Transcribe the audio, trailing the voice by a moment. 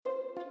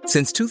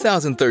Since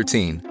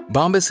 2013,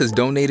 Bombas has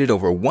donated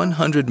over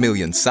 100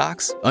 million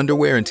socks,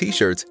 underwear, and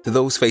T-shirts to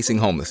those facing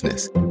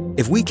homelessness.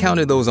 If we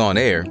counted those on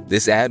air,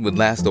 this ad would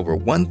last over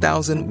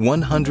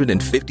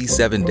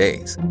 1,157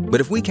 days.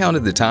 But if we counted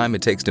the time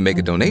it takes to make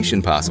a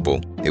donation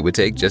possible, it would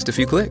take just a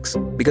few clicks.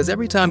 Because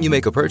every time you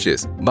make a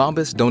purchase,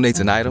 Bombas donates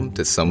an item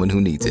to someone who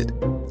needs it.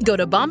 Go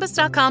to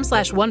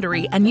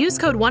bombas.com/Wondery and use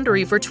code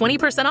WONDERY for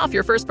 20% off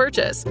your first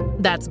purchase.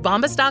 That's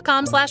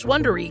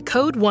bombas.com/Wondery,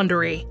 code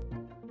WONDERY.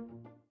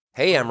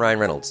 Hey, I'm Ryan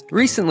Reynolds.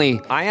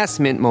 Recently, I asked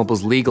Mint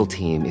Mobile's legal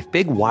team if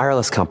big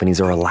wireless companies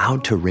are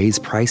allowed to raise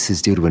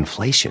prices due to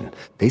inflation.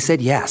 They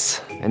said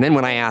yes. And then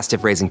when I asked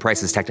if raising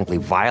prices technically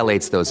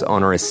violates those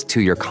onerous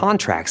two-year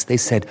contracts, they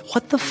said,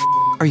 "What the f***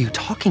 are you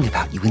talking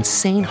about, you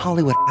insane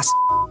Hollywood ass?"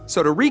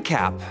 So to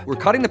recap, we're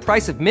cutting the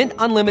price of Mint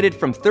Unlimited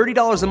from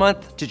 $30 a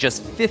month to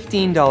just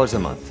 $15 a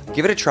month.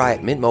 Give it a try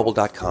at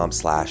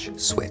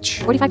mintmobile.com/switch.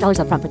 $45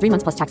 up front for 3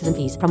 months plus taxes and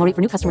fees. Promo rate for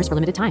new customers for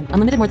limited time.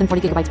 Unlimited more than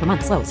 40 gigabytes per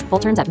month. Slows full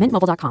terms at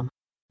mintmobile.com.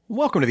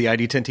 Welcome to the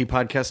ID10T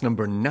podcast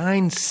number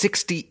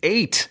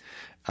 968.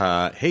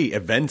 Hey,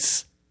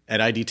 events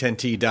at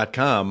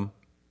ID10T.com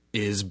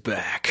is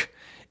back.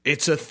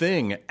 It's a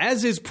thing,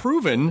 as is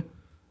proven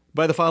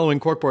by the following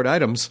corkboard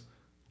items.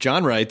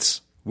 John writes,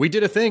 "We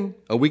did a thing,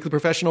 a weekly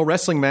professional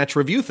wrestling match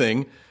review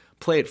thing.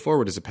 Play It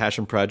Forward is a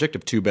passion project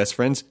of two best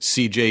friends,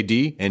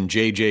 CJD and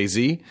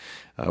JJZ.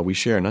 We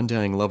share an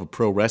undying love of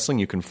pro wrestling.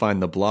 You can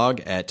find the blog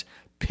at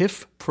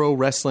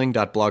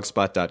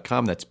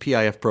pifprowrestling.blogspot.com. That's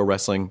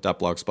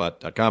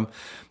pifprowrestling.blogspot.com.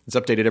 It's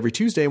updated every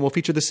Tuesday, and we'll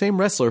feature the same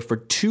wrestler for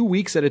 2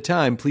 weeks at a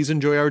time. Please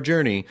enjoy our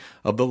journey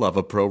of the love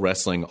of pro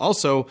wrestling."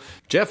 Also,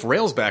 Jeff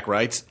Railsback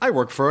writes, "I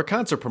work for a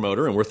concert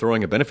promoter, and we're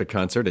throwing a benefit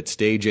concert at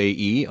Stage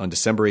AE on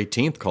December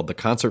 18th called The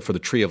Concert for the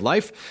Tree of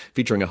Life,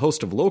 featuring a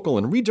host of local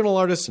and regional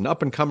artists and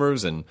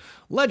up-and-comers and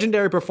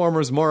legendary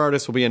performers. More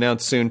artists will be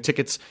announced soon.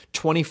 Tickets,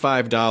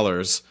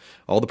 $25.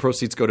 All the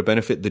proceeds go to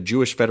benefit the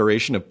Jewish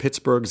Federation of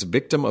Pittsburgh's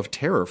Victim of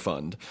Terror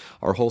Fund.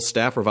 Our whole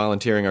staff are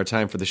volunteering our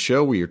time for the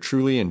show. We are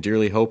truly and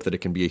dearly hope that it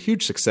can be a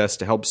huge success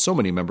to help so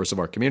many members of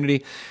our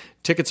community.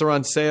 Tickets are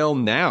on sale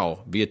now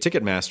via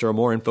Ticketmaster.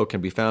 More info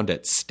can be found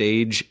at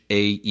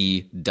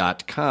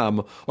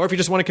stageae.com. Or if you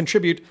just want to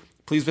contribute,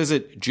 please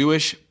visit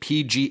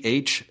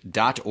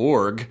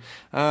jewishpgh.org.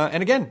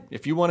 And again,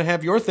 if you want to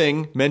have your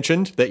thing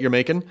mentioned that you're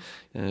making,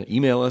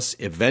 email us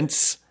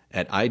events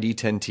at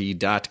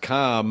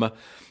id10t.com.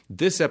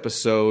 This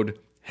episode,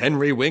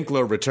 Henry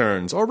Winkler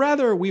returns. Or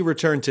rather, we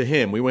return to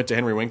him. We went to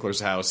Henry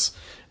Winkler's house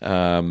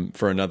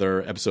for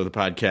another episode of the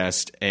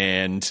podcast.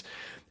 And,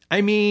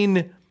 I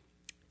mean,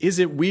 is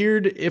it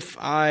weird if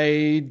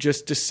I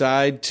just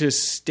decide to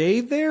stay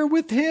there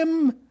with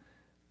him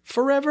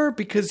forever?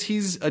 Because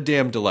he's a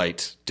damn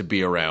delight to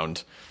be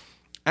around.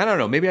 I don't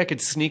know, maybe I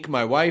could sneak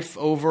my wife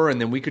over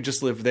and then we could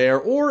just live there.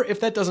 Or if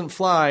that doesn't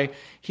fly,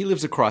 he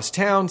lives across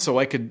town, so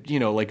I could,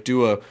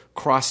 do a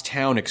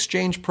cross-town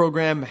exchange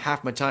program,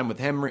 half my time with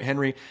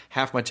Henry,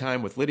 half my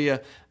time with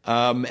Lydia,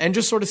 and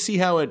just sort of see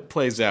how it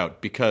plays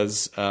out.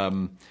 Because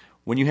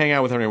when you hang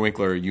out with Henry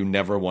Winkler, you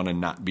never want to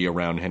not be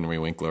around Henry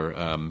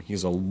Winkler.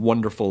 He's a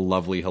wonderful,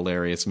 lovely,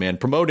 hilarious man.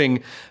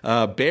 Promoting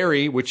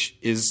Barry, which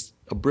is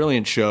a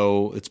brilliant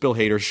show. It's Bill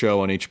Hader's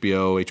show on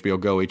HBO, HBO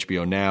Go,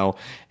 HBO Now,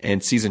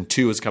 and season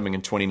 2 is coming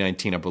in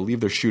 2019. I believe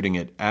they're shooting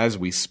it as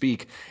we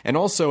speak. And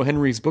also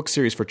Henry's book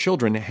series for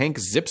children, Hank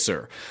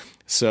Zipser.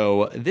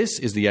 So this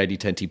is the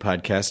ID10T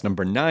podcast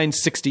number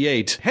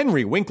 968.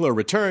 Henry Winkler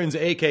returns,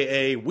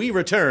 a.k.a. we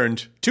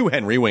returned to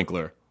Henry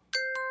Winkler.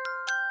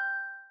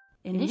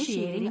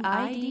 Initiating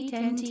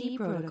ID10T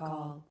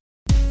protocol.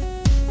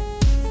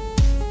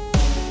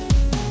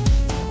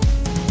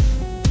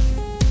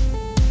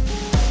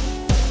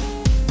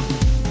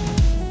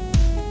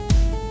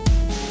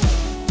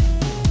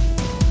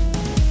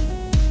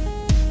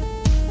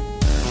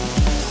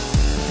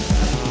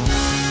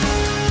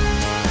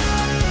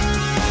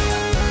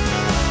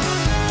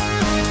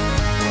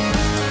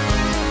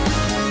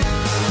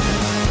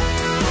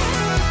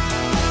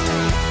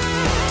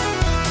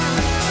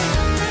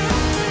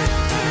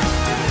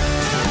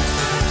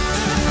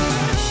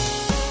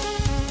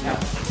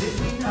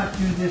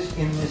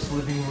 In this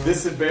living room.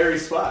 This is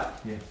Barry's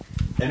spot. Yeah.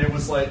 And it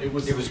was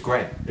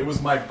great. It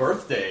was my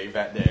birthday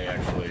that day,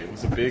 actually. It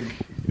was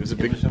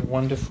a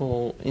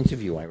wonderful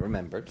interview, I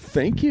remembered.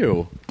 Thank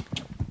you.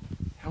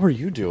 How are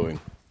you doing?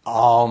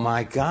 Oh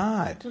my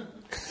God.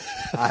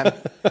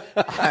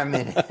 I'm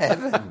in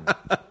heaven.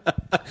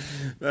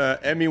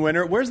 Emmy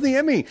winner. Where's the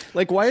Emmy?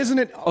 Why isn't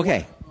it?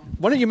 Okay.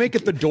 Why don't you make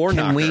it the door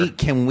knocker?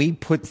 Can we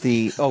put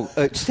the...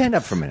 stand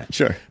up for a minute.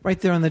 Sure. Right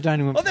there on the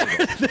dining room table.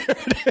 There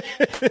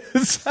it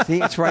is.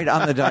 See, it's right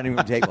on the dining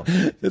room table.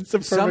 It's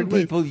the Some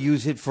people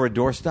use it for a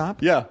doorstop.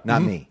 Yeah.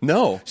 Not me.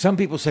 No. Some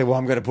people say, well,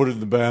 I'm going to put it in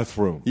the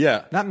bathroom.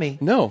 Yeah. Not me.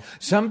 No.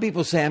 Some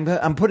people say,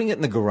 I'm putting it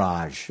in the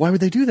garage. Why would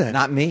they do that?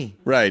 Not me.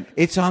 Right.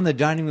 It's on the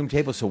dining room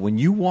table, so when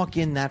you walk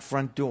in that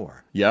front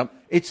door, Yep.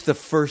 It's the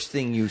first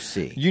thing you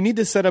see. You need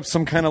to set up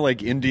some kind of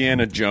like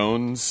Indiana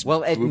Jones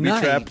Well, at booby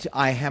night, trap.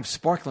 I have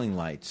sparkling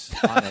lights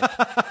on it.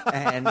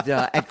 And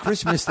at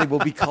Christmas, they will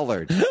be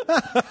colored.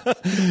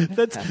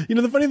 That's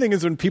the funny thing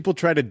is when people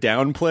try to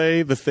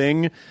downplay the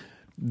thing,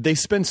 they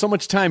spend so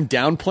much time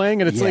downplaying,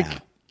 and it's Yeah.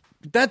 like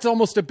that's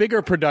almost a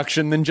bigger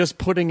production than just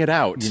putting it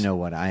out. You know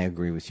what? I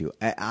agree with you.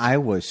 I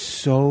was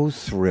so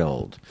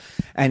thrilled.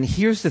 And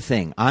here's the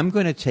thing. I'm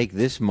going to take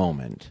this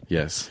moment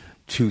Yes.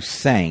 to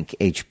thank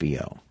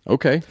HBO.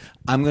 Okay.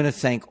 I'm going to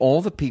thank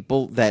all the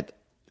people that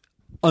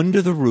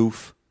under the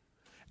roof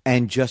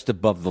and just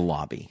above the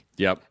lobby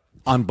Yep.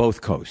 on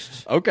both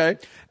coasts. Okay.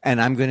 And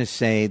I'm going to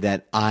say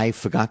that I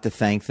forgot to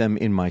thank them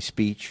in my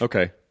speech.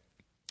 Okay.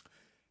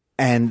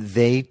 And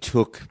they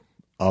took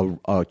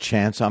a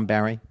chance on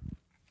Barry.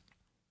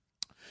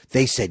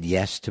 They said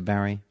yes to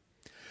Barry.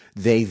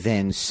 They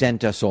then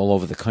sent us all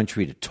over the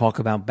country to talk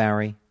about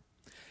Barry.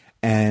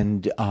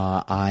 And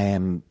I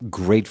am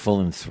grateful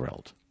and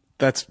thrilled.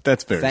 That's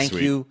very Thank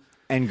sweet. you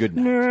and good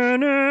night.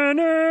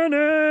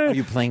 Are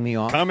you playing me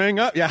off? Coming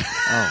up, yeah.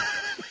 Oh.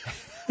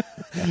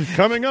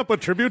 Coming up, a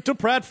tribute to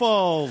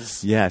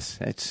Pratfalls. Yes,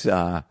 it's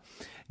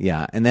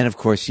yeah, and then of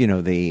course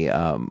the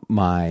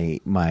my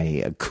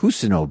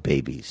Cousineau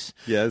babies.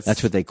 Yes.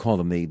 That's what they call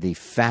them. The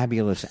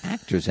fabulous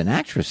actors and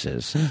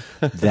actresses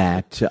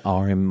that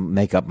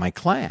make up my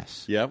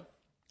class. Yep.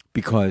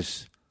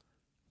 Because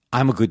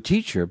I'm a good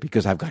teacher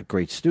because I've got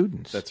great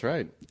students. That's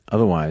right.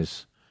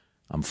 Otherwise,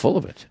 I'm full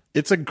of it.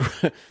 It's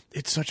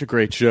such a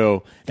great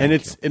show, and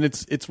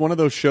it's one of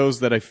those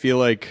shows that I feel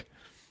like,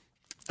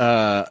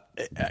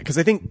 because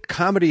I think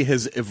comedy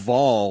has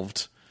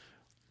evolved,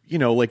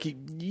 like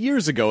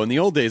years ago in the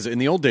old days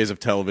of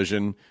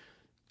television,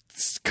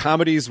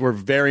 comedies were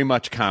very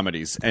much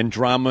comedies and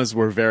dramas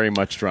were very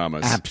much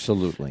dramas.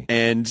 Absolutely.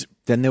 And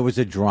then there was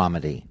a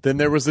dramedy. And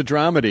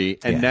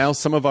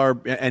Yes.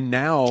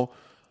 now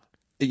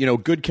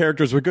good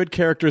characters were good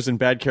characters and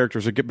bad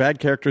characters were bad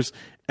characters.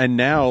 And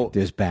now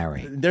There's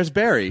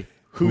Barry.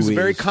 Who's who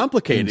very is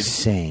complicated.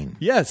 Insane.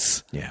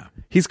 Yes. Yeah.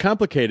 He's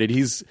complicated.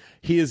 He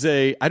is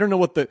I don't know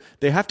what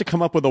they have to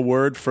come up with a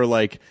word for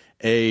like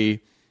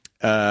a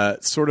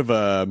sort of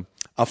a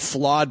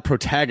flawed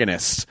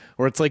protagonist,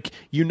 where it's like,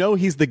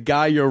 he's the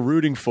guy you're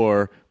rooting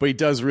for, but he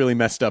does really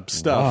messed up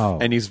stuff. Wow.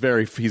 And he's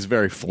very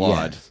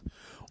flawed. Yes.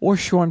 Or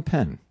Sean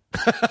Penn.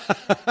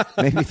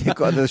 Maybe they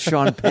call the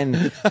Sean Penn,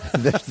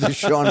 the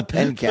Sean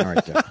Penn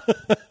character.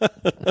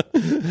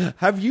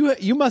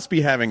 You must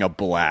be having a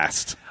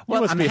blast.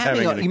 Well, I'm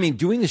you mean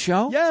doing the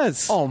show?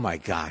 Yes. Oh my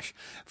gosh!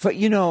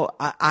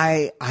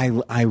 I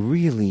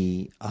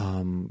really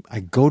I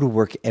go to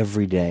work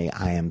every day.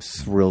 I am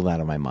thrilled out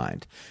of my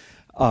mind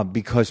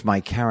because my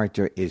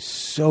character is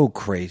so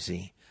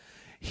crazy.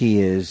 He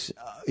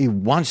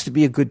wants to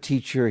be a good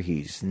teacher.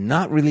 He's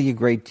not really a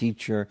great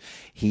teacher.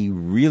 He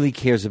really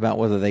cares about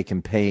whether they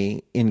can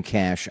pay in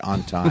cash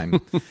on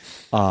time.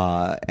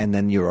 And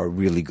then you're a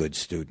really good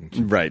student.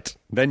 Right.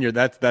 Then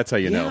that's how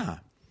you know.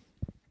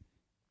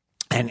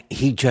 And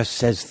he just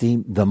says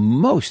the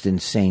most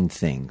insane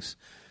things.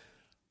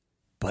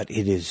 But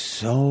it is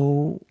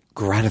so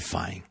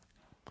gratifying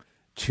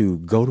to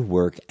go to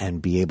work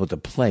and be able to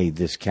play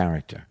this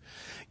character.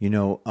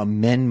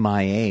 Men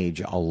my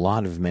age, a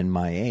lot of men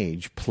my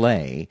age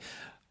play,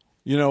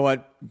 you know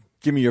what,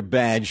 give me your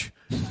badge.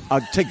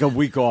 I'll take a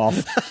week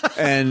off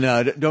and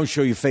don't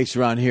show your face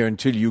around here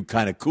until you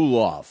kind of cool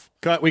off.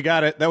 We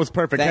got it. That was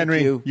perfect, Thank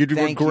Henry. you.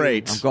 Were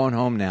great. I'm going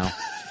home now.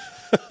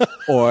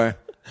 Or,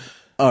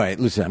 all right,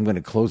 listen, I'm going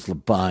to close the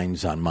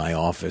blinds on my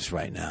office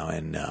right now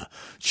and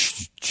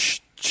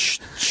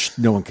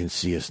no one can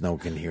see us, no one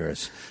can hear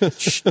us.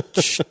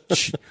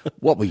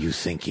 What were you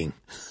thinking?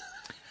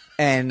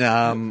 And,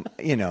 and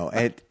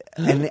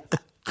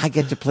I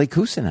get to play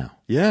Cousineau.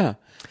 Yeah.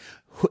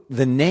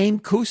 The name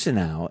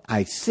Cousineau,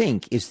 I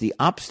think, is the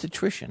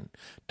obstetrician,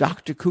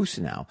 Dr.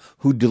 Cousineau,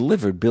 who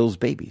delivered Bill's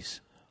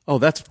babies. Oh,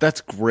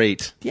 that's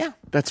great. Yeah.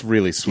 That's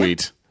really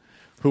sweet.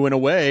 Yeah. Who, in a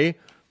way,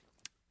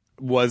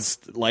 was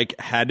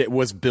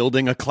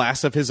building a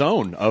class of his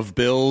own of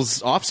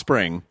Bill's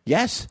offspring.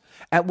 Yes.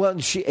 Well,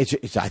 I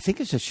think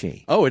it's a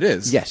she. Oh, it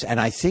is. Yes, and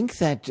I think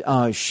that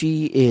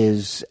she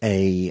is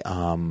a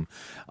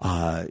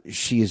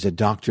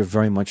doctor,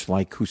 very much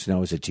like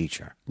Cousineau is a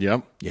teacher.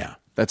 Yep. Yeah.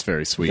 That's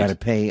very sweet. You got to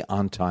pay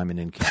on time and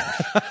in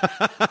cash.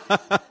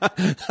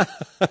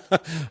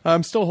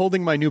 I'm still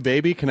holding my new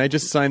baby. Can I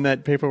just sign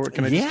that paperwork?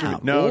 Can I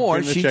just no?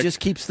 Or she just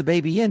keeps the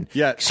baby in.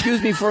 Yeah.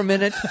 Excuse me for a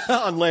minute.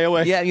 On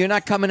layaway. Yeah, you're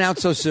not coming out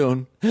so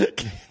soon.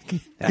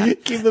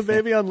 Keep the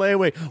baby on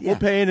layaway. Yeah. We'll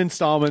pay in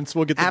installments.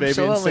 We'll get the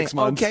baby in 6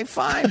 months. Okay,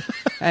 fine.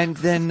 And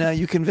then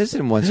you can visit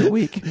him once a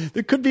week.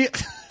 There could be.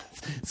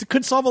 It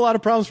could solve a lot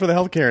of problems for the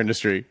healthcare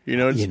industry.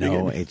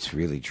 It's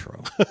really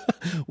true.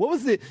 What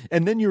was it?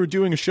 And then you were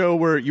doing a show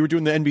where you were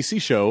doing the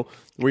NBC show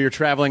where you're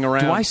traveling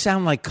around. Do I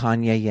sound like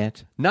Kanye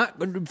yet? No,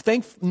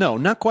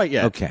 not quite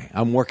yet. Okay,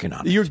 I'm working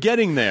on it. You're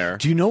getting there.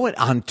 Do you know what?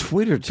 On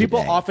Twitter today, people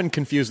often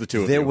confuse the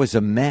two of you. There was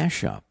a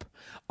mashup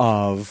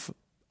of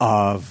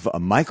of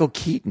Michael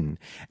Keaton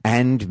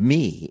and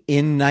me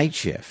in Night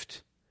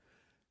Shift.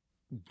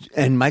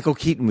 And Michael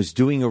Keaton was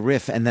doing a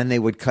riff, and then they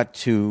would cut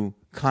to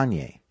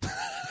Kanye.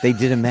 They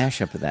did a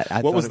mashup of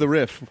that. What was the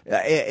riff?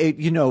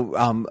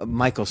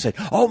 Michael said,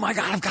 "Oh my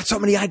God, I've got so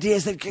many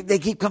ideas that they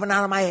keep coming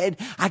out of my head.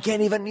 I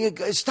can't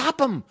even stop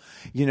them."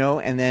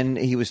 And then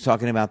he was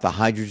talking about the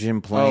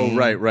hydrogen plane.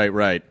 Oh,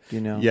 right.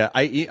 Yeah,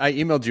 I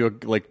emailed you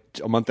like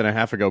a month and a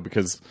half ago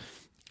because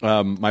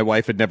my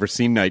wife had never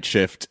seen Night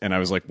Shift, and I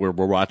was like, "We're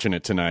watching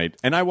it tonight."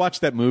 And I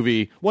watched that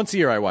movie once a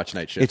year. I watch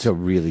Night Shift. It's a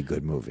really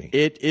good movie.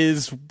 It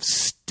is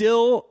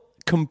still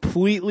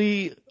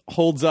completely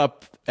holds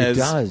up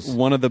as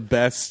one of the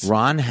best.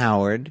 Ron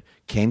Howard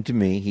came to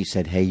me. He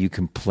said, "Hey, you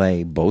can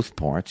play both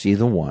parts,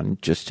 either one.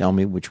 Just tell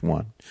me which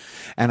one."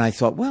 And I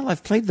thought, well,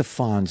 I've played the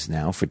Fonz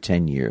now for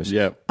 10 years.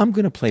 Yep. I'm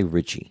going to play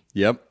Richie.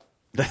 Yep.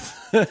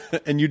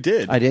 And you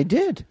did. I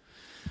did.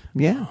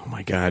 Yeah. Oh,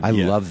 my God. I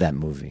love that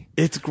movie.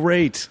 It's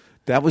great.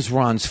 That was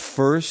Ron's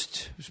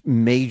first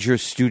major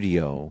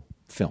studio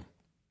film.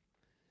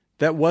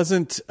 That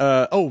wasn't...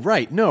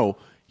 right. No.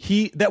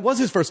 That was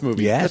his first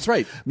movie. Yes. That's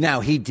right.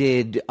 Now, he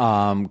did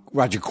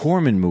Roger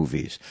Corman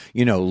movies,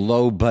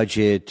 low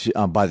budget,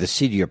 by the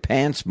seat of your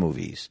pants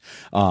movies,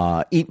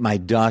 Eat My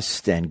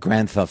Dust and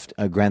Grand Theft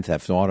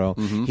Auto.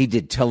 Mm-hmm. He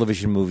did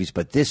television movies,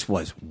 but this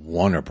was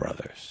Warner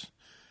Brothers.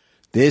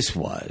 This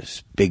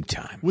was big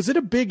time. Was it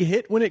a big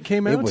hit when it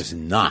came out? It was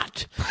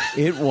not.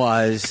 It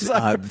was.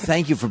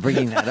 Thank you for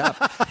bringing that up.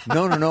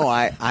 No.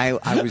 I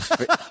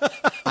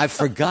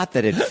forgot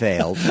that it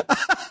failed.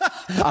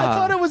 I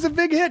thought it was a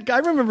big hit. I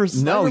remember.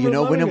 No,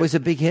 when it was a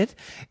big hit,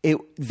 it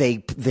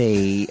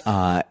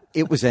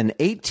was an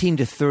 18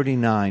 to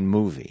 39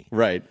 movie,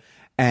 right?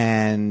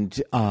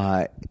 And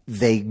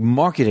they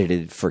marketed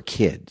it for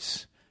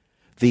kids.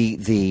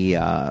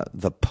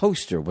 The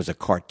poster was a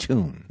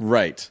cartoon,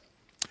 right?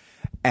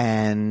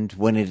 And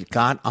when it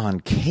got on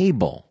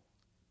cable,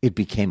 it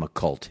became a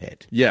cult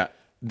hit. Yeah,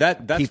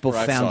 that's people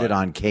where I found saw it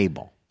on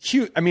cable.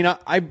 Huge. I mean,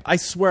 I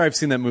swear I've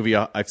seen that movie.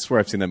 I swear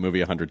I've seen that movie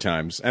 100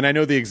 times, and I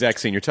know the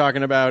exact scene you're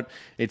talking about.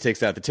 It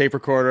takes out the tape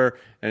recorder,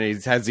 and he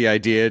has the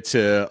idea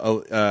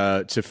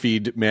to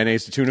feed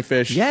mayonnaise to tuna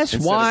fish. Yes.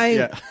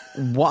 Why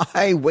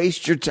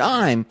waste your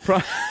time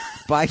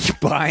by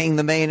buying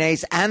the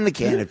mayonnaise and the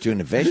can of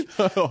tuna fish?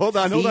 Hold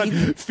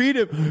on. Feed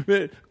him.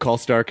 Call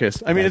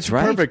Starkist. I mean, That's it's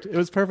right. perfect. It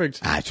was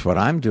perfect. That's what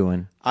I'm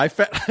doing. I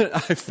found.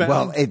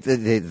 Well,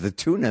 the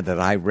tuna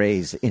that I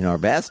raise in our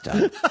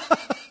bathtub.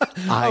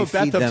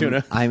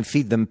 Tuna. I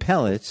feed them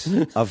pellets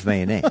of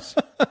mayonnaise.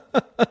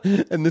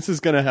 And this is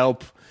going to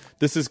help.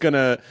 This was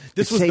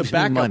the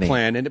backup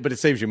plan, but it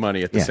saves you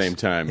money at the same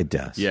time. It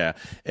does. Yeah.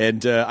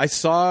 And I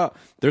saw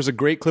there's a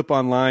great clip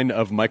online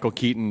of Michael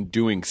Keaton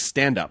doing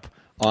stand-up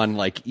on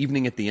like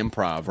Evening at the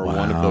Improv or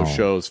one of those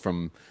shows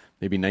from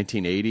maybe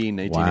 1980,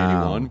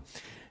 1981. Wow.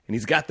 And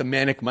he's got the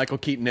manic Michael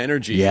Keaton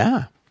energy.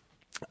 Yeah.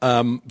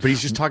 But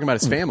he's just talking about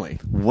his family.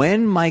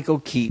 When Michael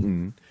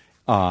Keaton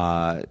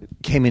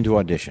came into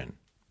audition,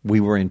 we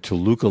were in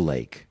Toluca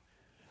Lake,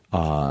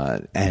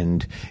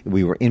 and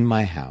we were in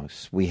my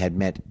house. We had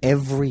met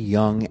every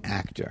young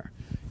actor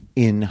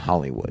in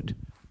Hollywood,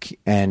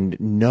 and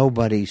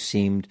nobody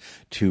seemed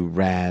to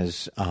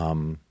razz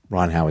Ron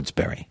Howard's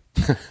Berry.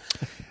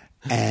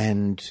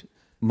 And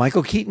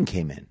Michael Keaton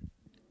came in.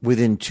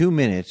 Within 2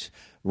 minutes,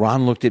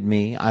 Ron looked at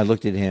me, I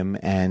looked at him,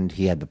 and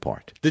he had the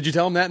part. Did you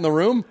tell him that in the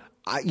room?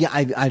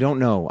 I don't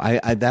know.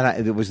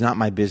 It was not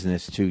my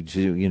business to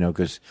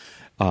because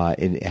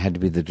it had to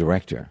be the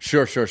director.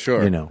 Sure.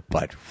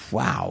 But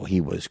wow, he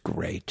was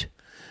great.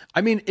 I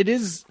mean, it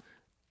is.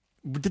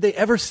 Did they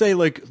ever say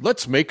like,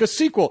 let's make a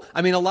sequel?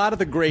 I mean, a lot of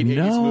the great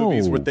 80s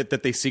movies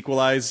that they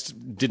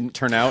sequelized didn't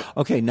turn out.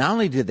 Okay, not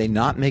only did they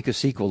not make a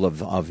sequel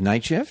of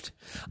Night Shift,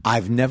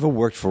 I've never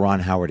worked for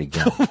Ron Howard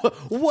again.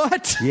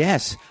 What?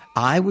 Yes.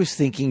 I was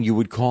thinking you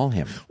would call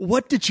him.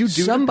 What did you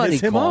do Somebody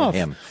to piss him call off?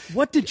 Him.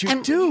 What did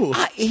you do?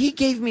 He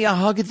gave me a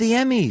hug at the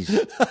Emmys.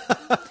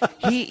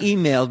 He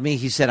emailed me.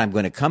 He said, I'm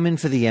going to come in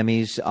for the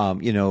Emmys.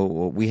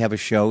 We have a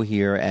show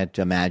here at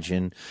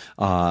Imagine,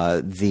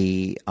 Pablo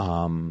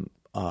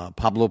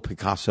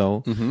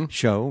Picasso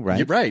show, right?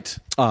 You're right.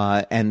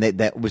 And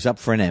that was up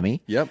for an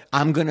Emmy. Yep.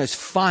 I'm going to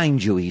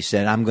find you, he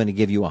said. I'm going to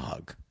give you a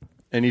hug.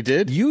 And he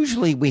did?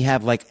 Usually we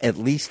have like at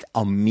least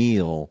a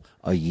meal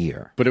a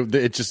year. But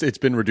it's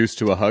been reduced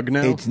to a hug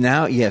now? It's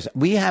now, yes.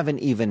 We haven't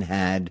even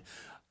had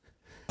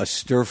a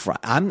stir fry.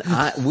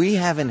 We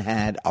haven't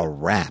had a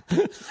wrap.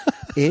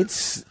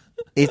 It's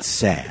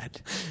sad.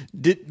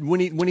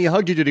 When he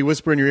hugged you, did he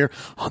whisper in your ear,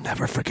 I'll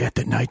never forget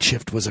that Night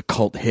Shift was a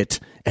cult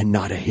hit and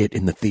not a hit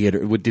in the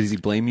theater? Did he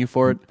blame you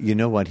for it? You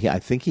know what? I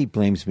think he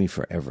blames me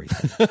for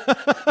everything.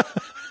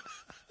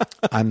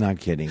 I'm not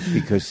kidding,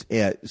 because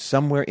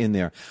somewhere in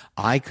there,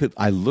 I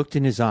looked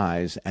in his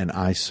eyes and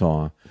I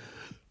saw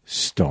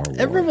Star Wars.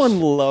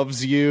 Everyone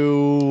loves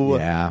you.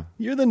 Yeah.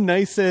 You're the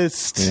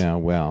nicest. Yeah,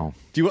 well.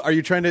 Do you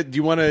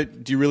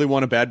really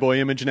want a bad boy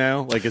image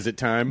now? Like, is it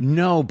time?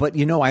 No, but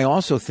I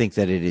also think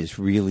that it is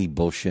really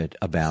bullshit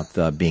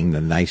about being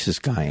the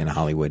nicest guy in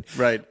Hollywood.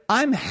 Right.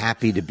 I'm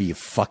happy to be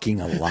fucking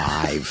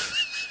alive.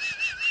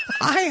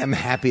 I am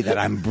happy that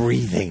I'm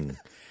breathing.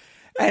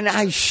 And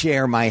I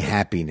share my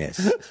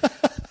happiness.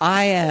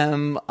 I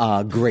am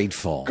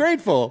grateful.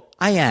 Grateful.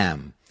 I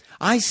am.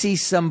 I see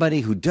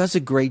somebody who does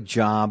a great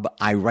job.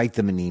 I write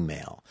them an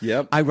email.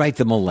 Yep. I write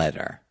them a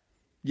letter.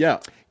 Yeah.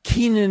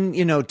 Kenan,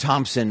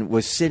 Thompson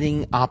was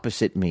sitting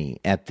opposite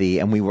me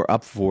and we were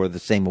up for the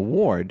same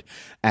award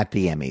at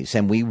the Emmys,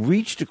 and we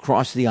reached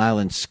across the aisle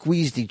and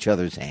squeezed each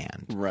other's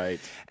hand. Right.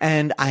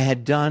 And I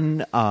had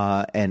done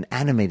an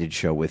animated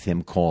show with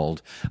him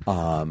called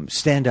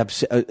Stand Up,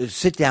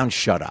 Sit Down,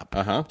 Shut Up.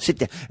 Uh-huh. Sit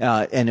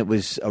down, and it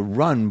was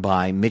run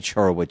by Mitch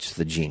Hurwitz,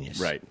 the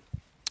genius. Right.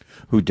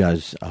 Who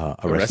does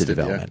Arrested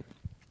Development. Yeah.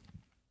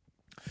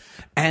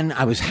 And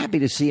I was happy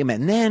to see him.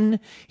 And then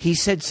he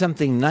said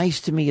something nice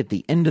to me at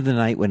the end of the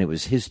night when it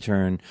was his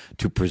turn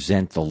to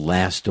present the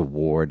last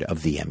award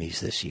of the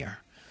Emmys this year.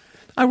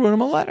 I wrote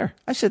him a letter.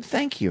 I said,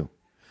 thank you.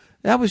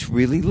 That was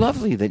really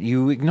lovely that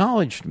you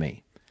acknowledged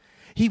me.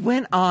 He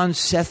went on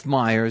Seth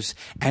Meyers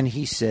and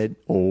he said,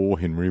 oh,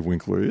 Henry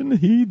Winkler, isn't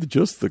he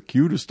just the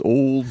cutest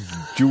old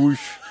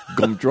Jewish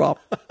gumdrop?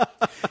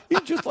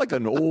 He's just like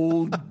an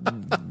old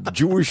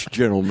Jewish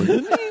gentleman,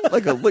 isn't he?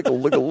 Like a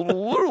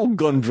little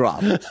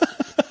gumdrop.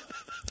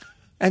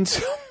 And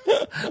so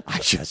I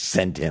just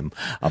sent him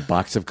a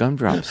box of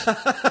gumdrops.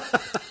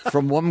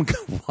 From one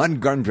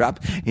gumdrop,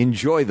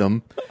 enjoy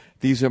them.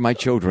 These are my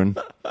children.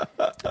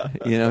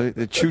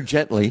 Chew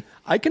gently.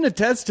 I can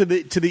attest to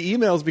the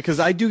emails because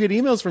I do get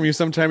emails from you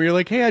sometime. You're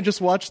like, hey, I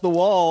just watched The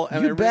Wall.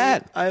 And You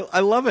bet.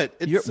 I love it.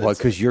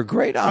 Because you're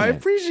great on it. I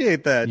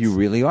appreciate that. You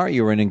really are.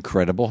 You're an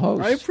incredible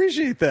host. I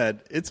appreciate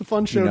that. It's a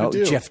fun show to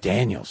do. Jeff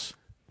Daniels.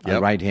 Yep. I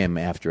write him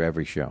after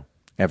every show,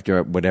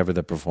 after whatever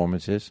the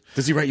performance is.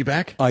 Does he write you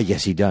back?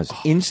 Yes, he does.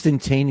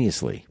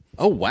 Instantaneously.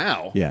 Oh,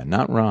 wow. Yeah,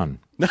 not Ron.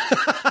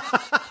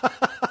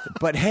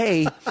 But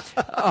hey,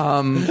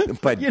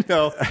 but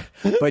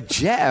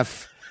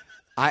Jeff,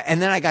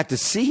 and then I got to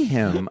see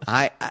him.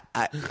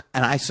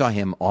 I saw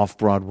him off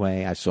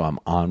Broadway. I saw him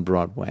on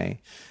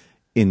Broadway,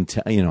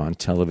 on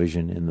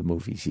television, in the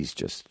movies. He's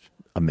just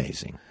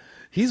amazing.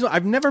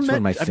 I've never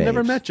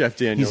met Jeff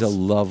Daniels. He's a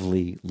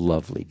lovely,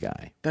 lovely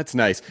guy. That's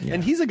nice. Yeah.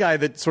 And he's a guy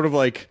that sort of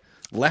like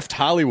left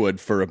Hollywood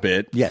for a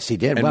bit. Yes, he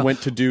did. And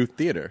went to do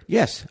theater.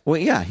 Yes.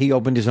 Well, yeah, he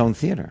opened his own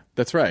theater.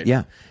 That's right.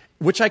 Yeah.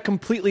 Which I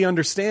completely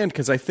understand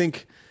because I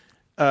think...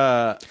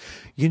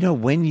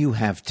 when you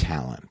have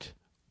talent,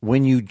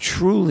 when you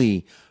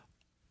truly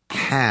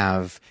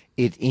have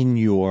it in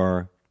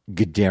your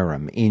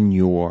gedarim, in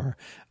your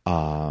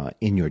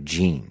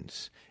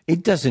genes,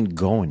 it doesn't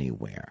go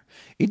anywhere.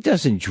 It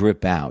doesn't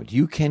drip out.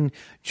 You can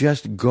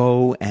just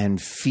go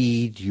and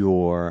feed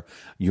your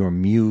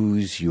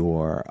muse,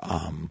 your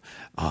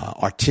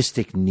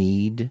artistic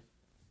need,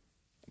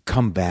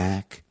 come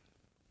back,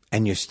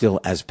 and you're still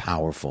as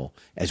powerful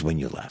as when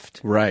you left.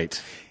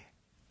 Right.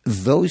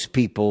 Those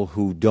people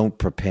who don't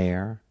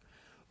prepare,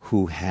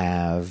 who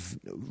have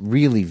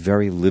really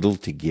very little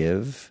to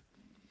give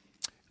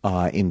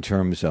in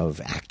terms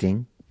of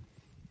acting,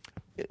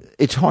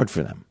 it's hard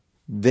for them.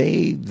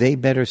 They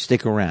better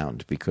stick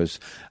around because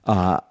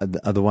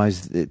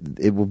otherwise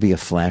it will be a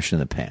flash in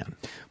the pan.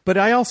 But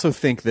I also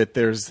think that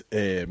there's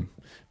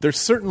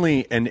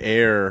certainly an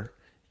air.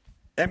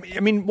 I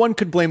mean, one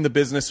could blame the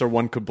business or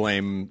one could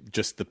blame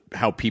just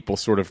how people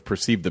sort of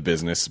perceive the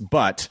business.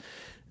 But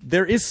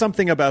there is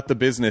something about the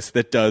business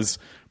that does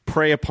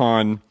prey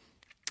upon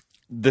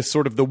the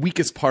sort of the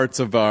weakest parts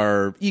of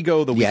our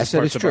ego, the weakest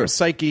parts of our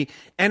psyche,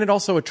 and it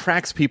also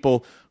attracts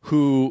people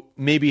who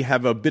maybe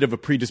have a bit of a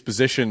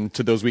predisposition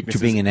to those weaknesses.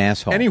 To being an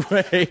asshole.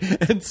 Anyway,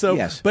 and so,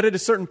 yes. But at a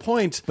certain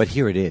point... But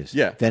here it is.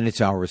 Yeah. Then it's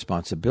our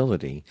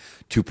responsibility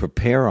to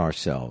prepare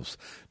ourselves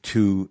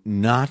to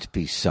not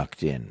be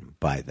sucked in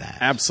by that.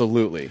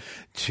 Absolutely.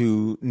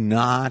 To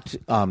not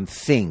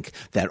think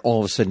that all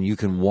of a sudden you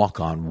can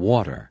walk on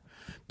water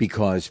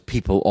because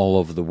people all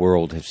over the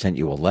world have sent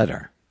you a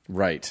letter.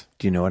 Right.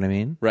 Do you know what I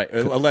mean? Right.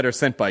 A letter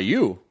sent by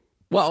you.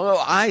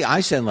 Well,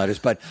 I send letters,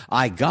 but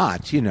I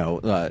got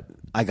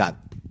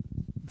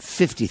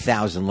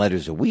 50,000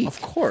 letters a week.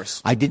 Of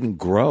course. I didn't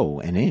grow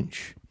an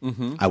inch.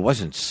 Mm-hmm. I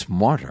wasn't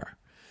smarter.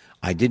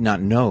 I did not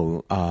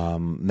know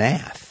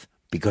math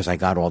because I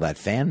got all that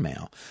fan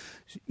mail.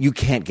 You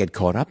can't get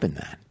caught up in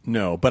that.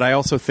 No, but I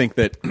also think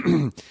that...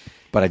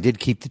 But I did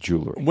keep the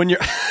jewelry. When you're...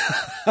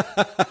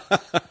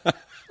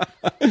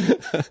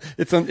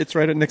 It's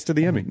right next to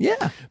the Emmy.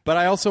 Yeah. But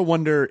I also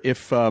wonder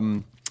if,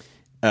 when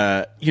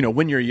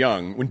you're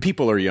young, when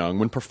people are young,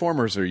 when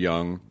performers are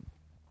young,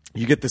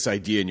 you get this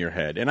idea in your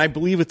head. And I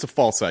believe it's a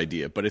false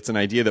idea, but it's an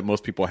idea that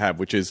most people have,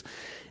 which is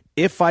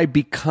if I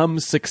become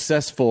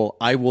successful,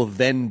 I will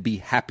then be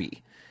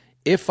happy.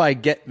 if I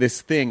get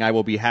this thing, I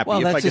will be happy. Well,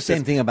 if that's I the get same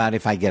this, thing about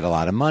if I get a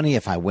lot of money,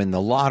 if I win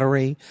the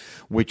lottery,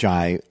 which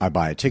I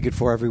buy a ticket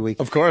for every week.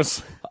 Of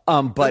course.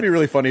 But That'd be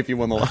really funny if you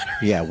won the lottery.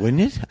 yeah,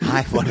 wouldn't it?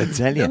 I want to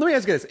tell you. Let me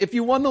ask you this. If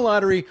you won the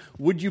lottery,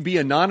 would you be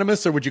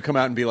anonymous or would you come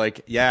out and be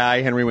like, yeah,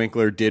 I, Henry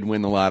Winkler, did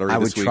win the lottery I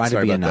this would week. try to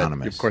Sorry be about that."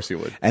 anonymous. Of course you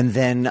would. And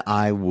then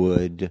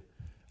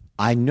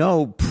I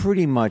know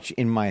pretty much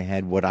in my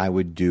head what I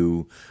would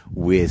do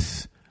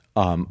with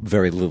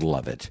very little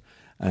of it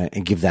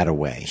and give that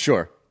away.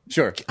 Sure.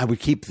 I would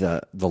keep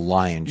the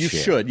lion's You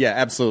share. should. Yeah,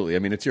 absolutely. I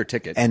mean, it's your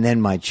ticket. And then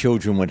my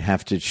children would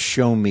have to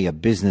show me a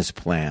business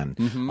plan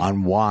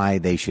on why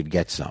they should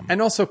get some.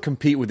 And also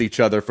compete with each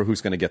other for who's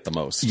going to get the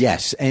most.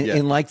 Yes,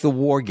 and like the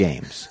war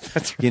games.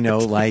 That's right. You know,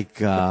 like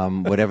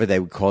whatever they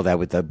would call that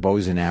with the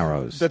bows and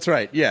arrows. That's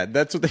right. Yeah,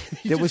 that's what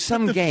they. There was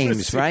some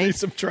games, right?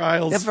 Some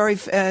trials. They're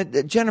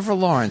very. Jennifer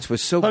Lawrence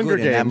was so Hunger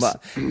good in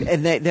that.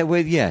 And they were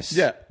yes.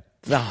 Yeah.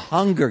 The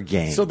Hunger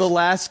Games. So the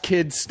last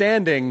kid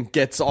standing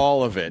gets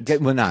all of it.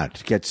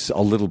 Gets a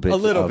little bit.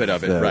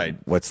 Of it, right?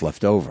 What's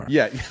left over?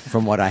 Yeah.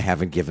 From what I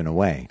haven't given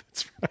away.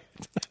 That's right.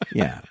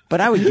 Yeah,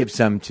 but I would give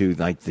some to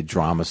like the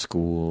drama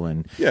school,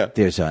 and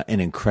there's an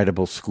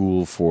incredible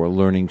school for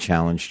learning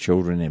challenged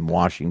children in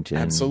Washington.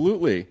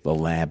 Absolutely. The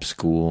lab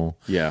school.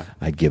 Yeah.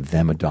 I'd give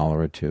them $1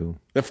 or $2.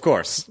 Of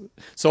course.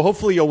 So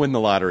hopefully you'll win the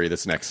lottery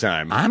this next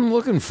time. I'm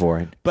looking for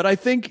it. But I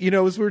think,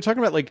 as we were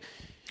talking about, like,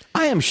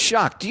 I am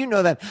shocked. Do you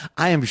know that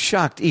I am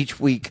shocked each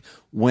week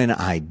when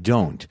I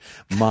don't?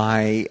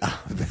 Ron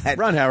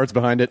Howard's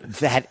behind it.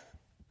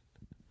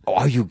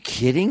 Are you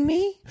kidding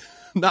me?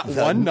 Not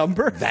one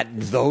number?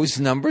 Those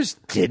numbers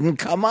didn't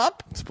come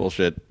up? It's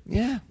bullshit.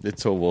 Yeah.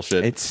 It's so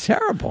bullshit. It's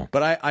terrible.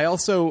 But I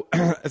also,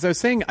 as I was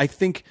saying, I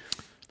think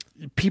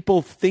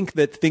people think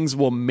that things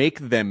will make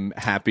them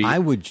happy. I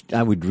would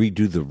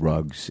redo the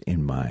rugs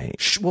in my...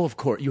 Well, of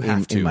course, you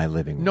have to. In my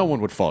living room. No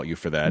one would fault you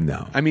for that.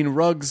 No. I mean,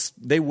 rugs,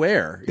 they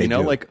wear, They do.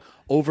 like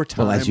over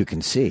time. Well, as you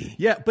can see.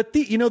 Yeah, but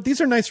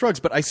these are nice rugs,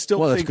 but I still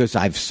Well, that's think... because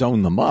I've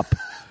sewn them up.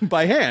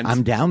 By hand.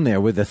 I'm down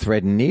there with a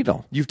thread and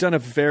needle. You've done a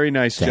very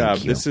nice job.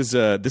 you. This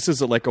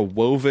is like a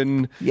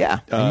woven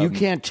and you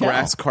can't tell.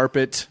 grass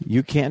carpet.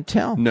 You can't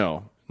tell.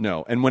 No.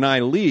 And when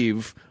I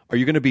leave, are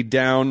you going to be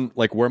down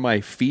like where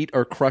my feet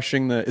are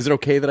crushing the... Is it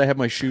okay that I have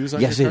my shoes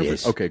on? Yes, your it carpet?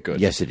 is. Okay, good.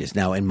 Yes, it is.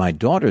 Now, in my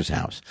daughter's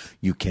house,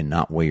 you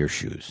cannot wear your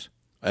shoes.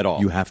 At all.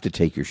 You have to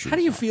take your shoes How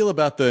do you off. feel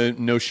about the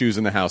no shoes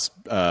in the house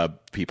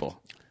people?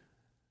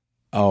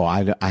 Oh,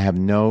 I have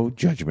no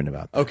judgment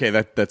about that. Okay,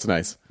 that's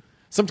nice.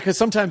 Because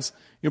sometimes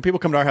people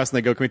come to our house and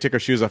they go, "Can we take our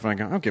shoes off?" And I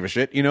go, "I don't give a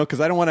shit," because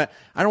I don't want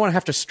to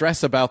have to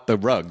stress about the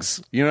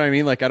rugs. You know what I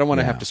mean? Like I don't want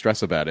to have to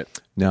stress about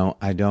it. No,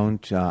 I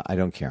don't. I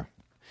don't care.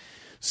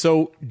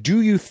 So,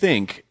 do you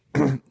think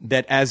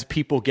that as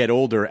people get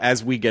older,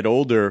 as we get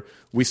older,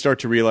 we start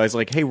to realize,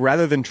 like, hey,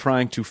 rather than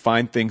trying to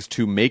find things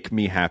to make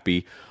me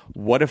happy,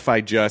 what if I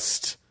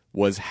just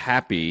was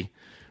happy?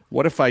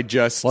 What if I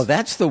just... Well,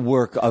 that's the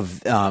work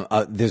of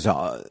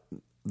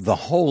the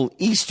whole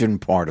eastern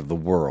part of the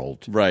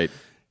world Right.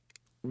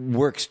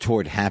 works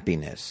toward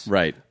happiness.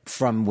 Right.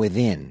 From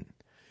within.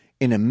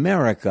 In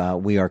America,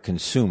 we are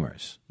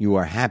consumers. You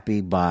are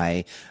happy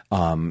by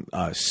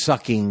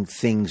sucking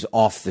things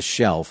off the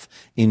shelf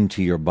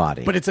into your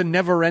body. But it's a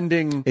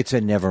never-ending... It's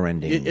a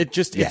never-ending...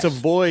 It's Yes. a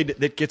void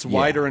that gets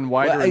wider and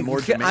wider Well, and more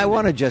demanding. I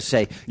want to just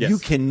say, Yes. you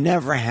can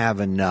never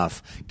have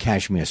enough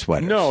cashmere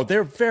sweaters. No,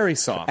 they're very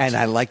soft. And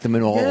I like them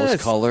in all those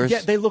Yes. colors. Yeah,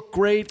 they look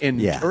great in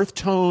Yeah. earth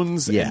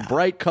tones Yeah. and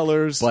bright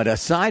colors. But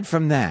aside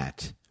from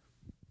that,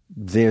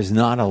 there's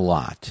not a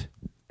lot.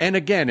 And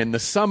again, in the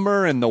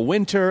summer and the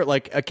winter,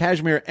 like a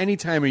cashmere any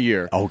time of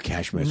year. Oh,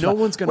 cashmere. No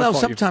one's going to Well,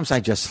 fault you. sometimes I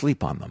just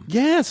sleep on them.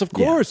 Yes, of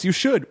course. You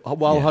should,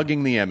 while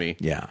hugging the Emmy.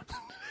 Yeah.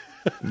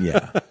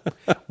 Yeah.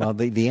 Well,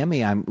 the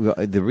Emmy,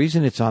 the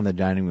reason it's on the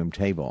dining room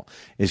table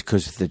is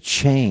because the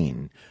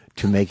chain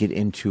to make it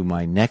into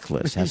my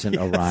necklace hasn't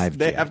arrived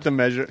They yet. have to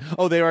measure.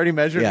 Oh, they already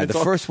measured? Yeah, It's the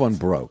all- first one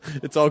broke.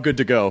 It's all good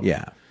to go.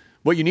 Yeah.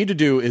 What you need to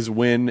do is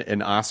win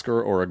an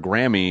Oscar or a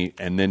Grammy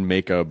and then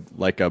make a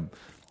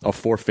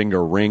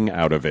 4-finger ring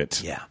out of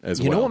it. Yeah. As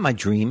You well. know what my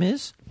dream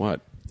is? What?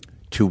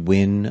 To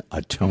win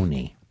a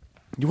Tony.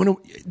 You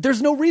want to?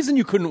 There's no reason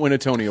you couldn't win a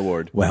Tony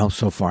Award. Well,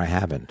 so far I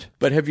haven't.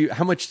 But have you?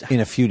 How much? In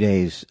a few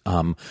days,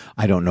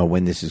 I don't know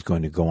when this is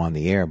going to go on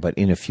the air, but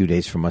in a few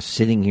days from us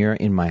sitting here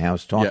in my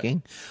house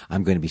talking,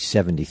 I'm going to be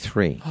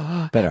 73.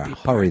 Better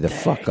hurry the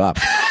fuck up.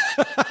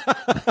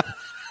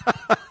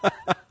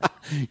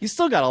 You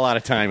still got a lot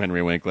of time,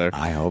 Henry Winkler.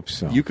 I hope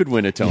so. You could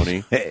win a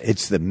Tony.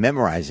 It's the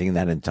memorizing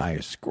that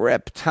entire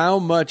script. How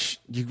much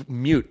you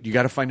mute? You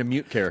got to find a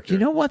mute character. You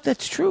know what?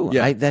 That's true.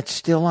 Yeah. That's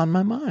still on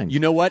my mind. You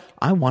know what?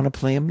 I want to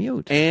play a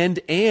mute. And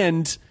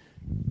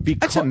because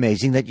That's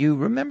amazing that you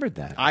remembered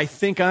that. I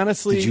think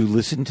honestly, Did you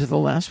listen to the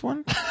last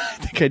one? I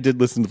think I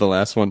did listen to the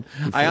last one.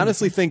 I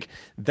honestly think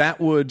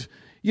that would,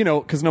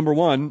 because number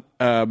one,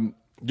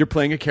 you're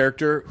playing a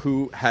character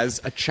who has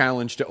a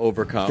challenge to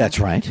overcome. That's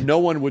right. No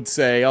one would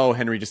say, "Oh,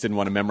 Henry just didn't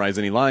want to memorize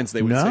any lines."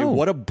 They would say,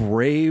 "What a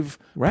brave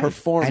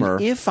performer!"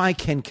 And if I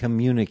can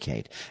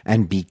communicate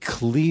and be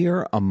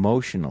clear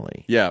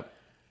emotionally, yeah,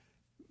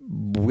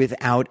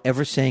 without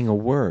ever saying a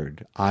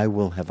word, I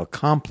will have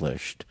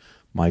accomplished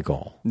my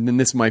goal. And then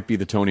this might be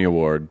the Tony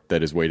Award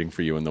that is waiting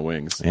for you in the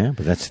wings. Yeah,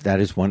 but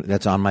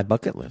that's on my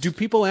bucket list. Do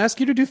people ask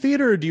you to do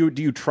theater, or do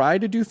you try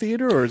to do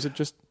theater, or is it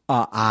just?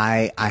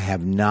 I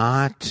have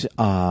not.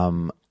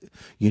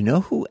 You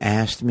know who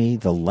asked me?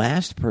 The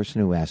last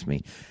person who asked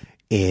me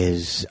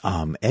is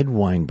Ed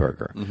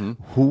Weinberger,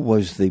 who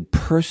was the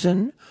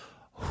person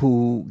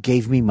who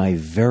gave me my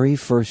very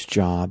first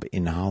job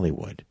in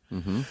Hollywood.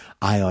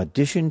 I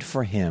auditioned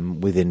for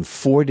him within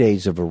 4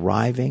 days of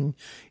arriving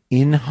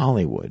in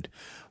Hollywood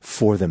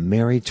for the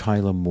Mary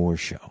Tyler Moore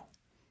Show.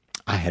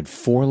 I had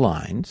 4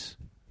 lines.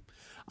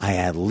 I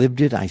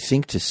ad-libbed it, I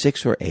think, to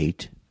 6 or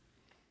 8.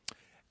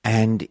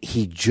 And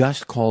he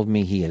just called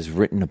me. He has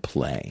written a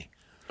play.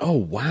 Oh,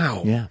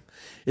 wow. Yeah.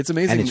 It's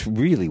amazing. And it's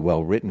really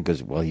well written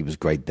because, well, he was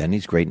great then.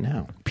 He's great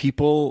now.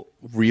 People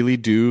really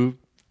do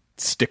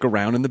stick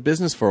around in the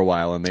business for a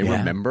while, and they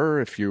remember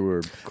if you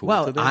were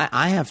cool to them.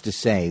 I have to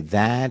say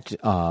that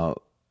I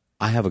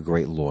have a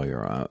great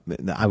lawyer.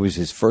 I was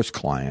his first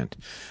client,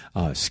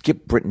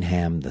 Skip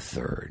Brittenham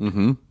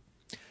III.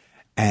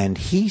 And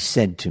he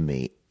said to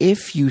me,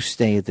 if you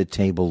stay at the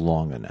table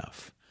long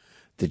enough,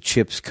 the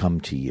chips come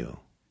to you.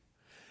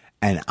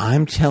 And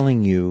I'm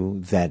telling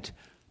you that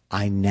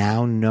I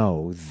now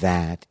know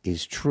that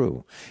is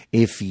true.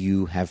 If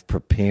you have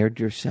prepared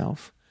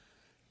yourself,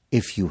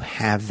 if you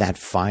have that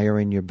fire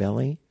in your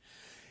belly,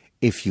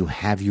 if you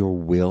have your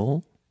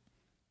will,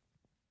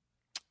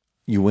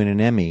 you win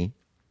an Emmy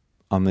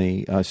on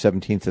the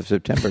 17th of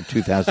September,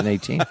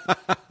 2018.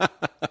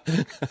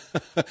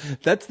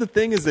 That's the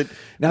thing is that...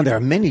 Now, there are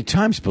many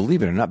times,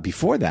 believe it or not,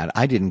 before that,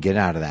 I didn't get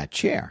out of that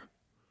chair.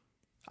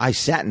 I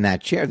sat in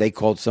that chair. They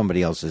called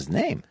somebody else's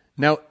name.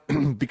 Now,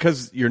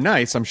 because you're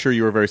nice, I'm sure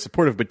you were very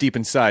supportive, but deep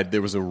inside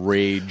there was a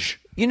rage.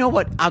 You know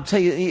what? I'll tell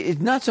you, it's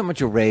not so much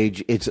a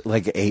rage. It's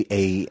like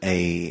it's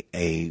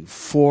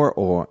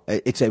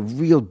a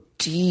real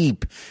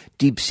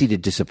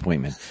deep-seated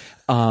disappointment.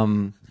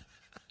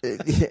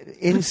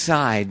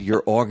 Inside,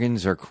 your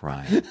organs are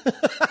crying.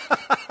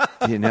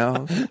 You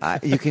know,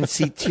 you can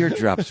see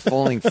teardrops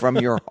falling from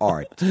your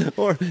heart.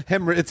 Or it's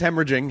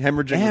hemorrhaging.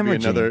 Hemorrhaging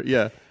would be another,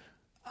 yeah.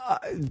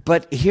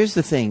 But here's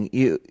the thing.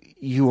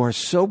 You are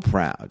so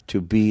proud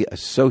to be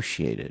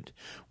associated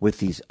with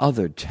these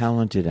other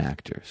talented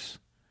actors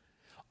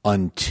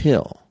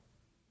until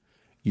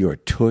your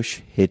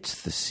tush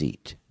hits the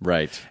seat.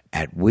 Right.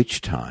 At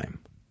which time,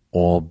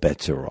 all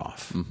bets are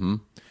off.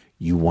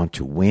 You want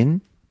to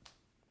win,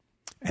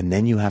 and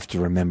then you have to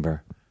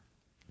remember,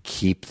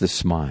 keep the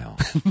smile.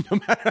 No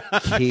matter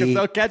how, because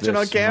they'll catch it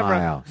on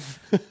camera.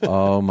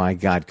 Oh, my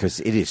God, because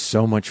it is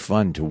so much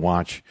fun to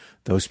watch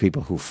those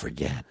people who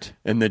forget.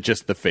 And then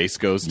just the face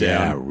goes down.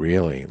 Yeah,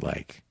 really,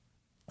 like,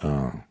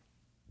 oh.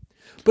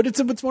 But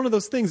it's one of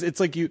those things.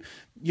 It's like you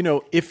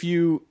know, if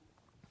you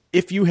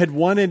had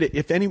wanted,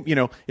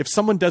 if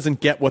someone doesn't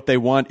get what they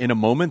want in a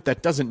moment,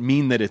 that doesn't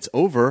mean that it's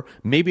over.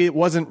 Maybe it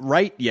wasn't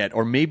right yet,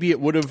 or maybe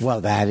it would have.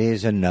 Well, that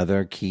is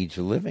another key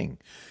to living.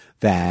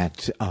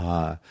 That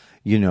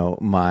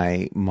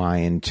my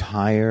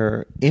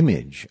entire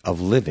image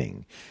of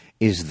living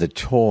is the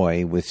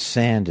toy with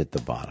sand at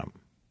the bottom.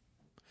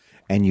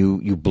 And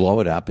you blow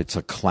it up, it's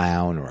a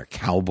clown or a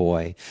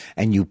cowboy,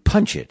 and you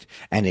punch it,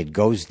 and it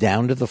goes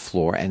down to the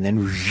floor, and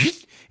then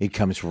it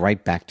comes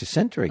right back to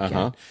center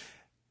again.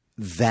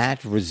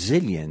 That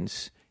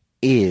resilience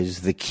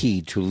is the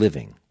key to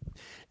living.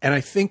 And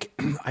I think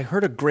I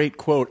heard a great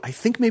quote. I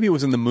think maybe it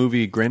was in the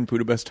movie Grand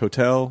Budapest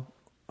Hotel.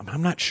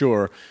 I'm not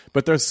sure,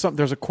 but there's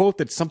a quote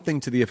that's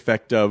something to the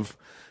effect of,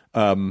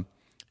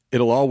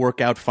 "It'll all work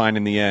out fine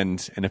in the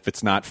end, and if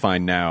it's not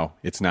fine now,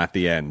 it's not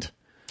the end."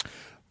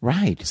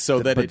 Right.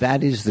 But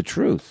that is the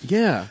truth.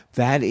 Yeah.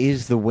 That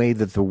is the way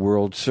that the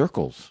world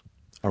circles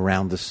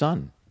around the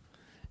sun.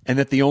 And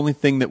that the only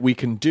thing that we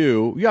can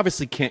do, we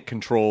obviously can't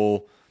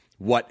control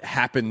what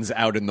happens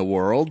out in the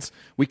world.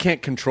 We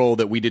can't control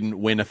that we didn't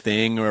win a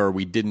thing or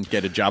we didn't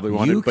get a job we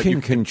wanted. But you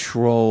can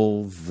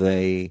control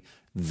the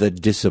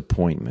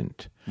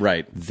disappointment.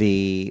 Right.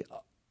 The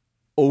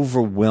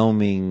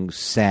overwhelming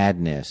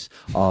sadness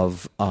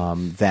of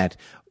that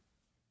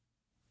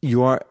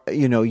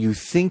you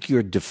think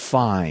you're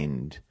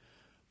defined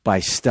by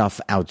stuff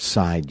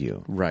outside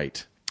you.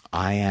 Right.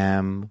 I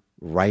am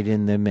right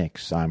in the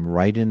mix. I'm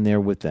right in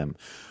there with them.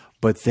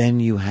 But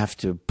then you have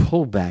to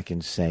pull back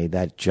and say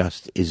that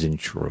just isn't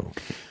true.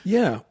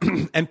 Yeah.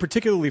 And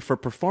particularly for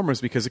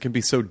performers, because it can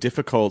be so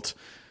difficult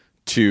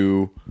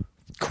to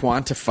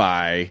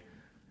quantify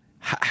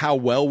how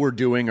well we're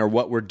doing or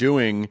what we're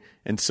doing.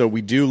 And so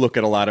we do look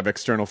at a lot of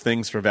external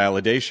things for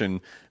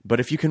validation. But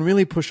if you can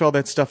really push all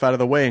that stuff out of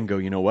the way and go,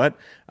 you know what?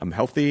 I'm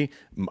healthy.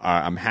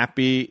 I'm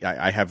happy.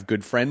 I have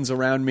good friends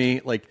around me.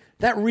 Like,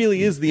 that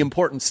really is the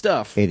important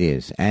stuff. It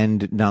is.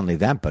 And not only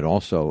that, but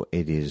also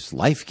it is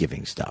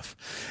life-giving stuff.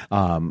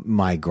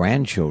 My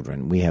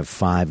grandchildren, we have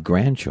 5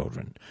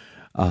 grandchildren,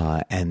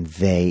 and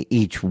they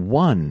each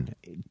one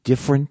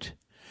different,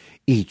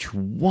 each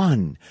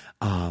one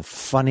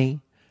funny,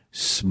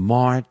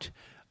 smart.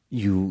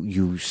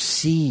 You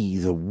see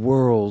the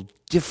world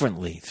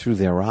differently through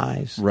their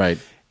eyes. Right.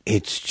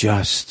 It's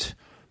just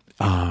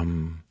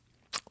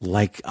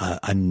like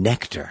a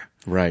nectar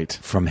Right.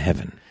 from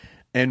heaven.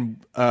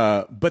 And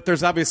but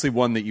there's obviously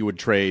one that you would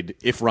trade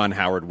if Ron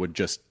Howard would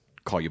just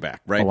call you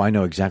back, right? Oh, I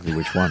know exactly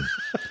which one,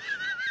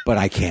 but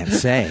I can't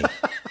say.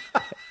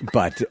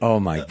 But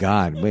oh my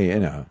God,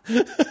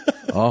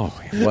 oh,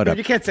 what a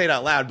You can't say it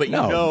out loud, but you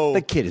no! know.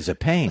 The kid is a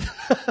pain.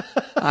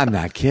 I'm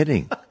not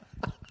kidding.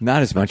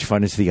 Not as much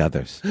fun as the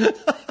others.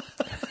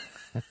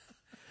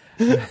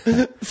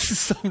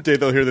 Someday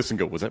they'll hear this and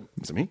go, was it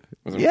me?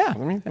 Was it Yeah,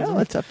 me? well,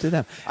 it's up to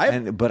them. I-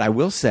 But I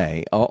will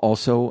say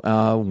also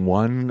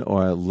one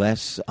or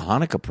less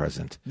Hanukkah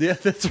present. Yeah,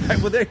 that's right.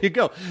 Well, there you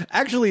go.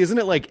 Actually, isn't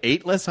it like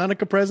 8 less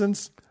Hanukkah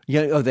presents?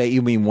 Yeah. Oh,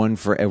 you mean one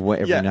for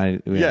every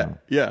night?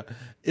 Yeah.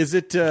 Is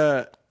it?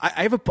 I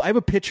have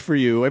a pitch for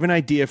you. I have an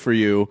idea for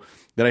you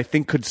that I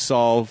think could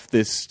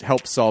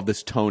help solve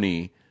this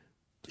Tony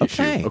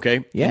issue.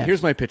 Okay. Yeah. And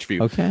here's my pitch for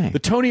you. Okay. The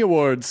Tony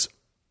Awards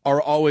are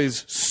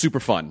always super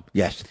fun.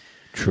 Yes.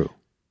 True.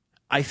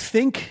 I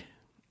think,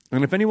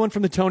 and if anyone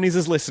from the Tonys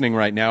is listening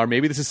right now, or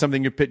maybe this is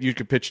something you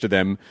could pitch to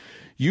them,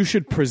 you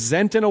should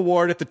present an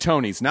award at the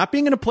Tonys. Not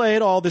being in a play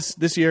at all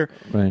this year.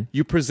 Right.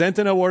 You present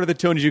an award at the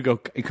Tonys. You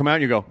come out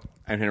and you go,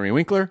 I'm Henry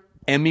Winkler,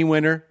 Emmy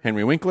winner,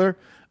 Henry Winkler.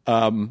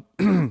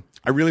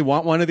 I really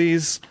want one of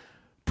these.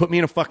 Put me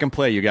in a fucking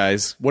play, you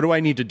guys. What do I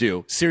need to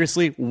do?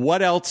 Seriously,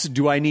 what else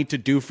do I need to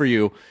do for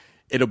you?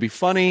 It'll be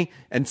funny,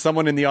 and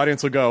someone in the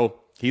audience will go,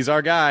 he's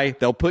our guy.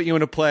 They'll put you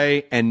in a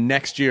play, and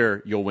next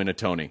year you'll win a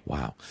Tony.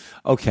 Wow.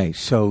 Okay,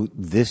 so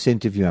this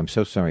interview, I'm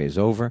so sorry, is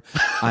over.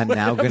 I'm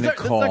now going to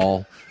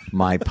call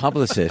my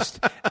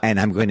publicist, and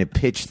I'm going to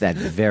pitch that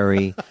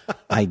very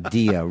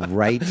idea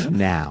right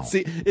now.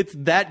 See, it's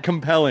that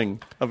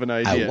compelling of an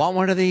idea. I want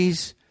one of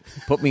these.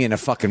 Put me in a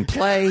fucking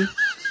play.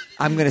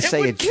 I'm going to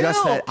say it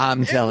just that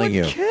I'm telling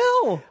you.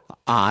 Kill.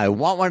 I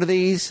want one of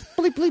these.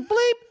 Bleep, bleep,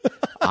 bleep.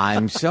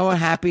 I'm so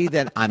happy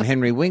that I'm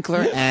Henry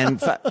Winkler and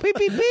beep,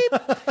 beep,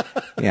 beep.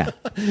 Yeah.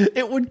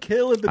 It would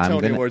kill at the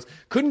Tony Awards.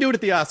 Couldn't do it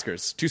at the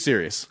Oscars. Too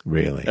serious.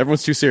 Really?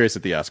 Everyone's too serious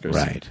at the Oscars.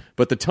 Right.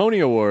 But the Tony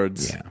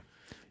Awards, Yeah.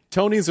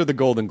 Tonys are the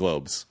Golden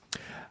Globes.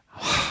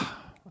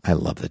 I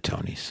love the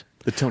Tonys.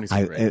 The Tonys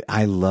are great.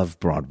 I love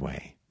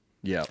Broadway.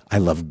 Yeah. I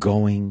love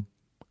going.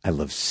 I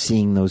love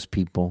seeing those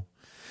people.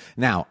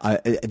 Now,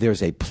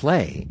 there's a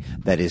play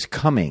that is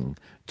coming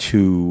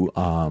to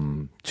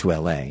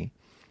L.A.,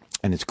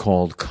 and it's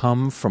called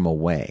Come From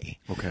Away,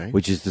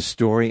 which is the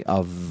story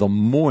of the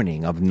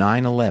morning of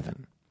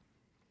 9/11.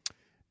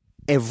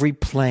 Every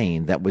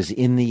plane that was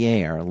in the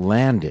air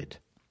landed.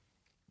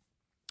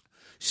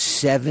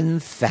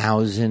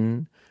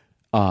 7,000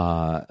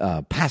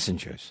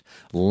 passengers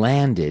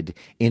landed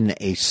in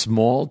a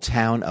small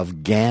town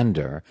of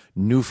Gander,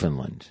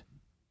 Newfoundland.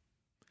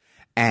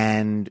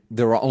 And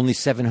there are only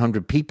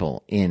 700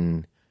 people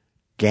in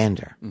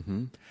Gander.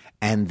 Mm-hmm.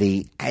 And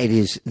it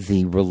is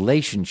the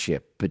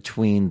relationship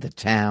between the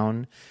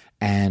town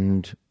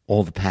and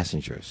all the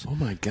passengers. Oh,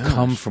 my gosh.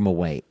 Come From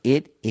Away.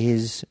 It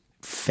is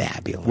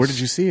fabulous. Where did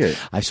you see it?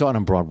 I saw it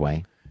on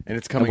Broadway. And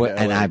it's coming to LA.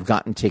 And I've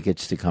gotten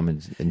tickets to come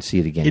and see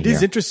it again. It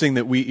is interesting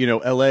that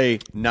LA,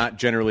 not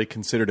generally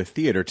considered a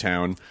theater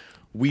town,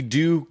 we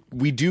do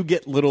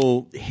get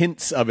little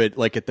hints of it,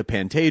 like at the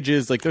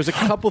Pantages. Like there's a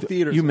couple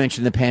theaters. You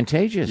mentioned the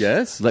Pantages.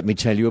 Yes. Let me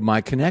tell you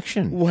my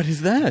connection. What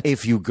is that?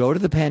 If you go to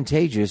the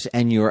Pantages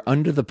and you're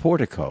under the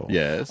portico,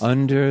 yes,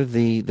 under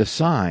the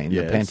sign,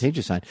 yes, the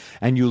Pantages sign,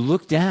 and you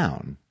look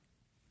down,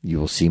 you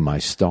will see my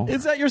star.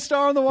 Is that your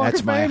star on the Walk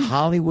That's of Fame? my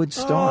Hollywood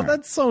star. Oh,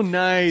 that's so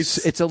nice.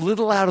 It's a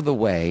little out of the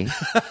way.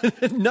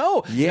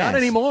 No, Yes. not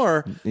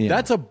anymore. Yeah.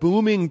 That's a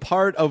booming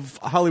part of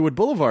Hollywood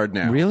Boulevard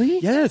now. Really?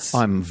 Yes.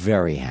 I'm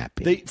very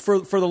happy. For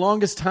the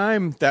longest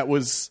time that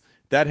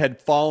had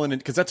fallen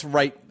because that's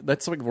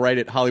like right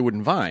at Hollywood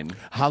and Vine.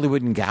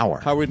 Hollywood and Gower.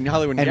 Hollywood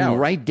and and Gower.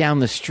 right down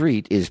the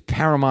street is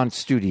Paramount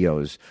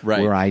Studios,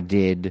 Right. where I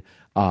did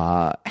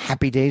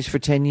Happy Days for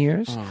 10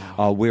 years,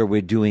 where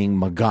we're doing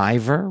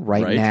MacGyver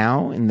right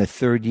now in the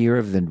 3rd year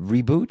of the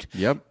reboot.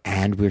 Yep.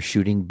 And we're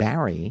shooting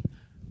Barry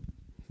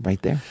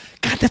right there.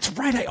 God, that's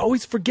right. I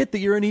always forget that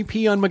you're an EP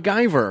on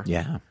MacGyver.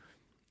 Yeah.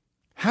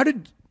 How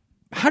did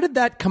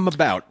that come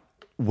about?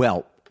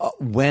 Well,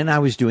 when I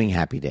was doing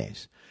Happy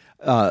Days,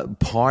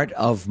 part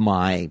of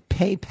my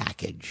pay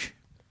package,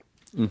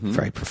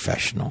 very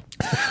professional,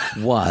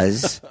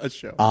 was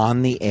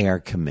on the air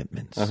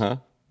commitments.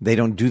 They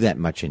don't do that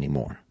much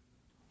anymore.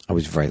 I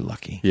was very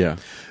lucky. Yeah.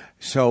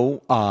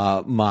 So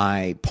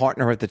my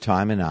partner at the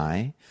time and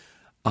I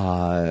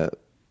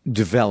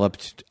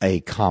developed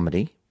a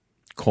comedy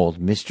called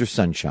Mr.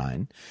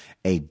 Sunshine,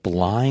 a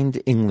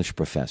blind English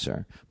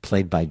professor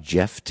played by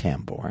Jeff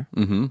Tambor,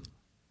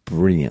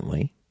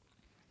 brilliantly,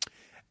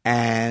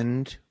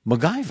 and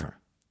MacGyver.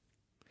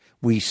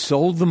 We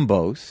sold them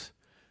both.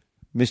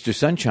 Mr.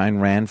 Sunshine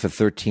ran for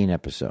 13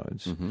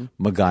 episodes.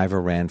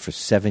 MacGyver ran for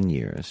 7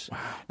 years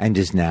and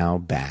is now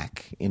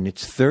back in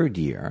its third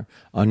year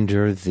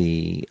under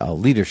the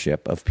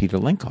leadership of Peter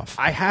Lenkov.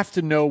 I have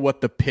to know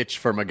what the pitch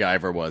for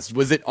MacGyver was.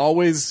 Was it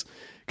always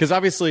 – because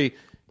obviously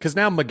 – because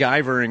now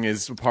MacGyvering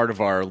is part of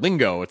our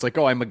lingo. It's like,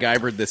 oh, I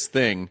MacGyvered this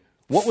thing.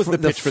 What was the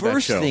pitch for that show? The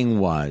first thing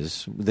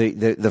was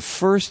the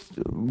first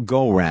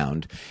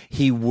go-round,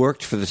 he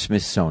worked for the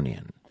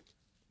Smithsonian,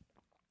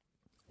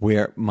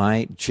 where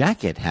my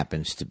jacket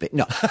happens to be.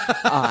 No,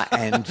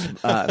 and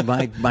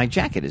my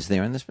jacket is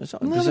there in the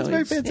Smithsonian. No, that's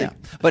very fancy. Yeah.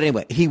 But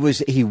anyway,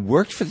 he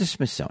worked for the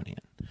Smithsonian.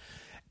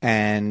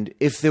 And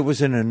if there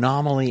was an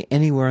anomaly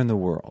anywhere in the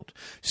world,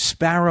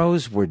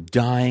 sparrows were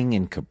dying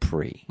in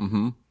Capri.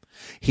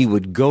 He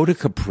would go to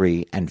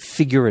Capri and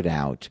figure it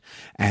out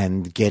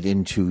and get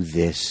into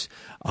this,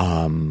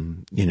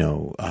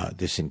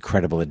 this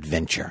incredible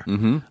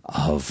adventure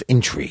of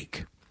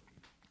intrigue.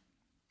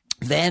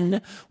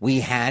 Then we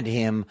had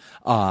him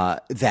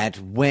that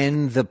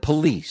when the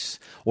police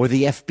or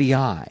the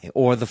FBI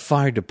or the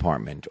fire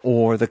department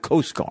or the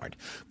Coast Guard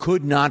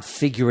could not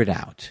figure it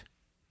out,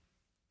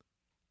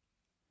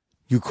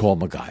 you call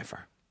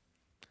MacGyver.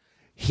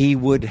 He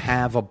would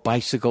have a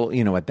bicycle.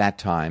 At that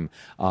time,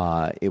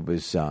 it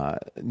was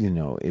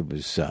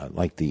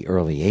like the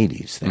early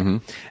 80s there.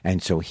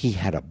 And so he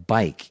had a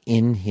bike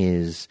in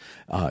his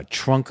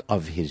trunk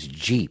of his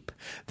Jeep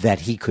that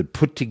he could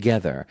put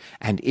together.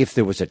 And if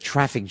there was a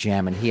traffic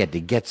jam and he had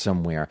to get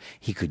somewhere,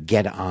 he could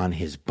get on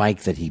his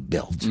bike that he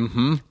built.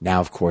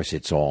 Now, of course,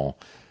 it's all,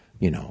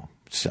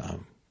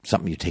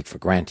 something you take for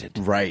granted.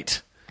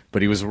 Right.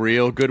 But he was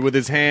real good with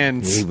his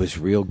hands. He was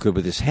real good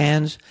with his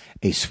hands,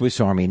 a Swiss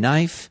Army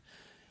knife,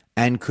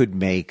 and could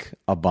make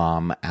a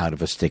bomb out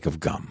of a stick of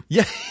gum.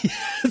 Yeah,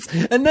 yes.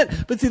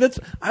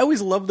 I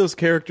always love those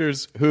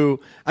characters who,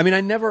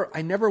 I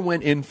never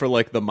went in for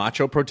like the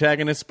macho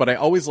protagonists, but I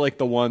always like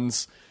the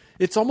ones,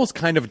 it's almost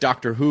kind of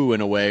Doctor Who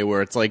in a way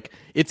where it's like,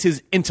 it's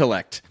his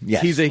intellect.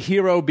 Yes. He's a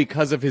hero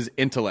because of his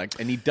intellect,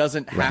 and he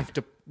doesn't have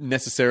to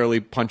necessarily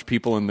punch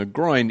people in the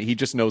groin. He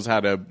just knows how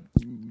to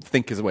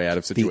think his way out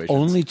of situations. The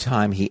only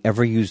time he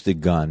ever used a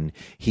gun,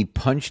 he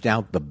punched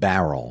out the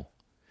barrel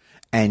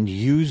and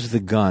used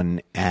the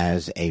gun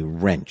as a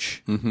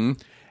wrench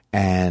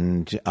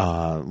and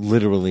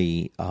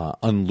literally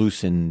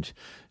unloosened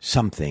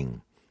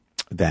something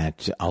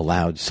that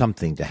allowed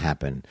something to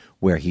happen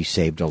where he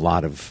saved a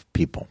lot of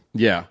people.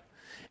 Yeah.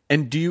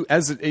 And do you,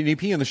 as an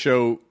AP on the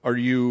show, are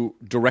you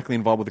directly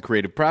involved with the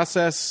creative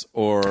process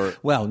or?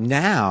 Well,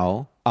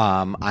 now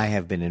I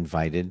have been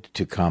invited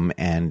to come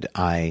and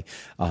I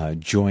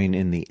join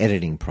in the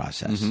editing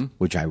process,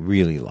 which I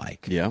really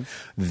like. Yeah.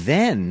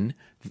 Then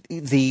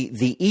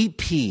the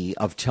EP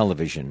of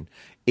television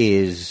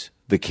is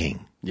the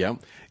king. Yeah.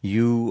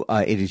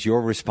 It is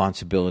your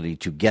responsibility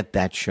to get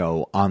that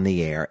show on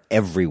the air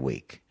every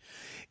week.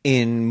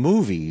 In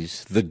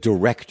movies, the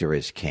director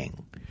is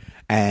king.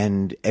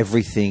 And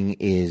everything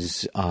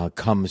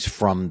comes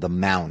from the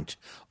mount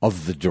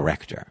of the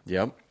director.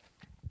 Yep.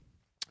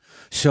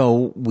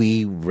 So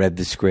we read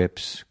the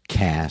scripts,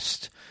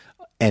 cast,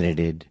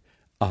 edited,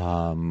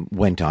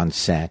 went on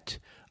set,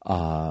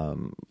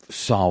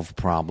 solved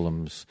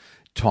problems,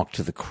 talked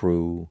to the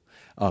crew,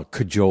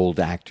 cajoled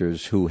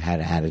actors who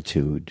had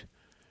attitude,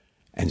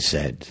 and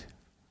said,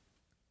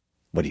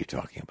 "What are you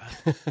talking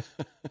about?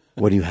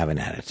 What do you have an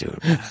attitude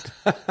about?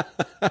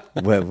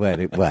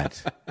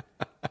 What?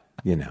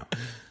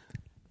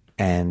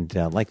 And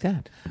like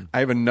that." I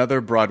have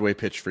another Broadway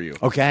pitch for you.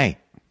 Okay.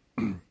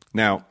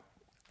 Now,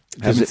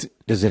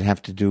 does it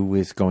have to do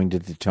with going to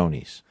the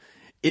Tonys?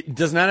 It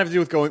does not have to do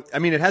with going. I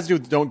mean, it has to do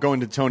with don't go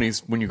into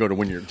Tonys when you go to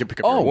pick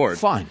up your award.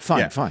 Fine.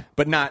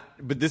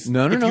 But this.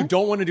 No. You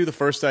don't want to do the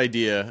first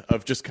idea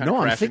of just kind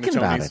of crashing the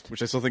Tonys,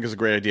 which I still think is a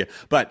great idea.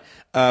 But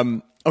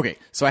okay,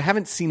 so I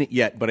haven't seen it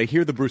yet, but I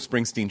hear the Bruce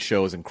Springsteen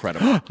show is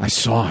incredible. I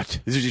saw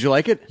it. Did you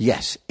like it?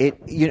 Yes.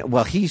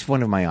 Well, he's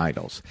one of my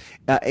idols.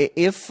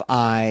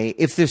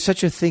 If there's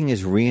such a thing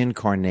as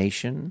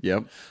reincarnation,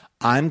 yep,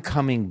 I'm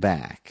coming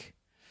back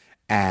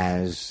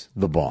as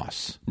the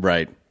boss.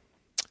 Right.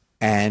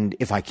 And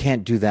if I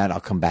can't do that,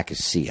 I'll come back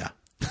as Sia.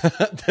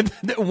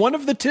 One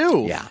of the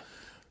two. Yeah.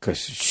 Because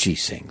she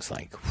sings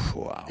like,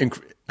 wow.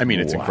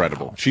 It's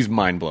incredible. She's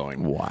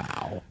mind-blowing.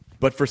 Wow.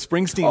 But for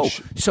Springsteen...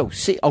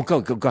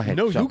 Go ahead.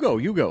 No, you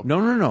go.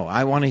 No.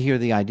 I want to hear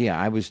the idea.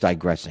 I was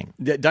digressing.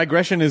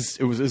 Digression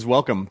is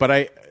welcome.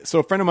 So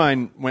a friend of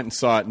mine went and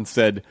saw it and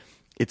said,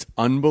 it's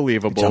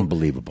unbelievable. It's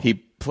unbelievable. He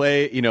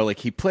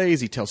plays,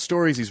 he tells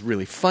stories, he's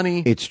really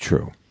funny. It's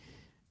true.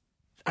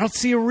 I don't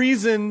see a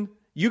reason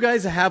you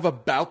guys have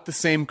about the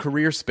same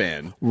career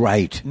span.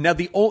 Right. Now,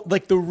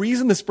 the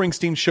reason the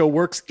Springsteen show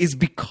works is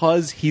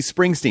because he's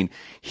Springsteen.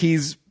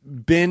 He's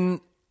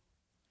been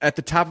at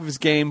the top of his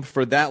game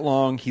for that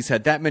long. He's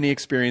had that many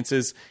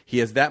experiences. He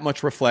has that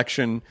much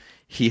reflection.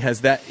 He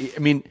has that. I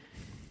mean,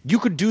 you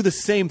could do the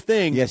same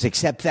thing. Yes,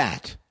 except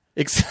that.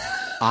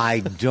 I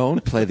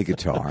don't play the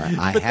guitar.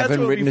 I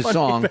haven't written a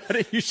song,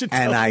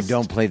 and I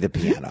don't play the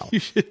piano. You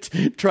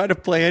should try to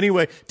play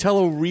anyway. Tell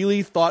a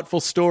really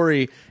thoughtful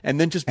story, and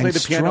then just play the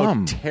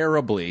piano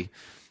terribly,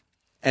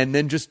 and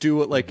then just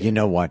do it like... You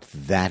know what?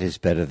 That is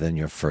better than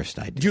your first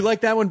idea. Do you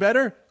like that one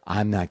better?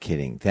 I'm not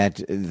kidding.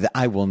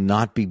 I will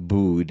not be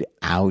booed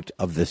out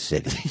of the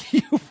city.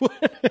 You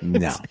wouldn't.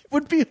 No. It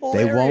would be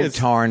hilarious. They won't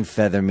tar and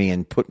feather me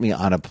and put me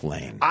on a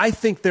plane. I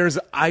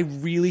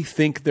really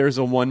think there's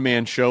a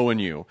one-man show in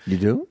you. You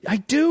do? I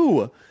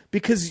do.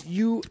 Because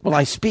you... Well,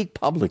 I speak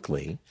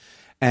publicly,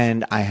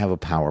 and I have a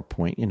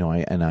PowerPoint,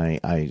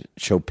 I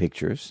show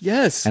pictures.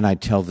 Yes. And I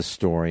tell the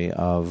story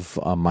of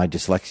my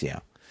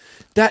dyslexia.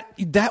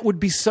 That would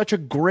be such a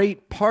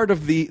great part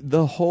of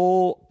the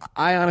whole.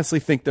 I honestly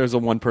think there's a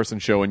one-person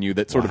show in you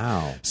that sort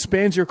of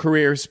spans your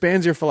career,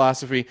 spans your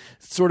philosophy,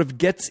 sort of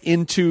gets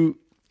into,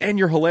 and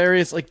you're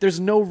hilarious. Like,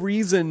 there's no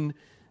reason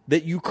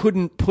that you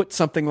couldn't put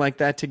something like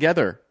that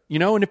together,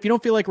 And if you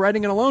don't feel like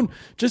writing it alone,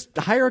 just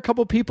hire a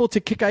couple people to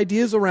kick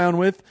ideas around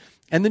with,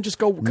 and then just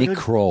go. Nick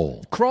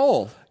Kroll.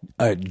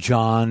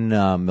 John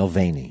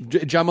Mulvaney.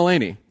 John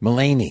Mulaney.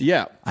 Mulaney.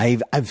 Yeah.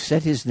 I've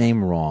said his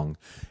name wrong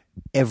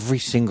every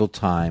single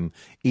time,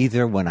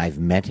 either when I've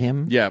met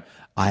him. Yeah.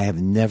 I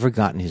have never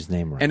gotten his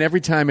name right. And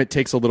every time it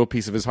takes a little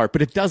piece of his heart.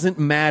 But it doesn't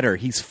matter.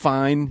 He's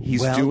fine.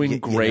 He's doing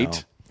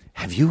great.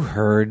 Have you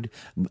heard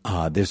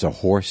there's a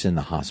horse in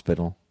the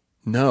hospital?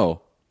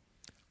 No.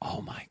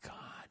 Oh, my God.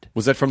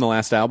 Was that from the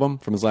last album?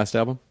 From his last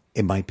album?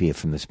 It might be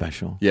from the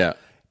special. Yeah.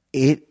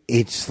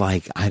 It's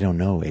like, I don't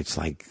know. It's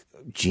like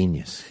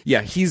genius.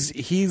 Yeah, he's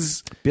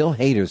Bill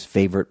Hader's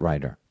favorite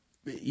writer.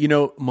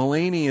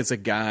 Mulaney is a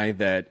guy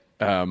that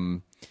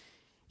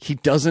he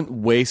doesn't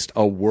waste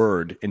a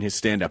word in his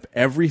stand-up.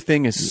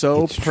 Everything is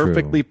so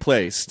perfectly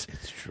placed.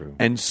 It's true.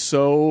 And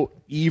so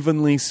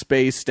evenly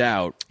spaced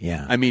out.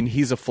 Yeah. I mean,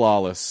 he's a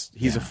flawless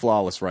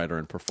writer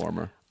and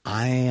performer.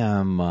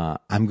 I'm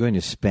going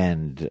to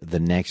spend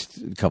the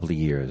next couple of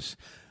years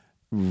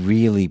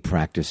really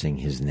practicing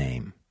his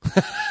name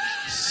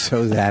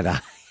so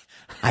that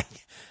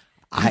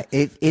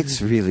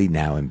it's really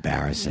now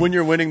embarrassing. When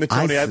you're winning the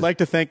Tony, I'd like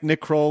to thank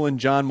Nick Kroll and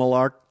John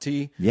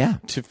Malarkey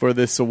for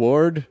this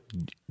award.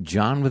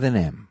 John with an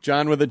M.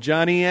 John with a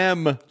Johnny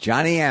M.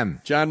 Johnny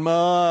M. John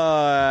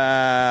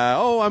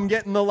I'm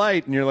getting the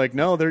light. And you're like,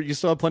 no, you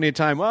still have plenty of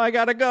time. Well, I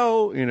got to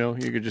go.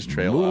 You could just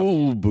trail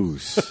off.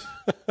 Boost.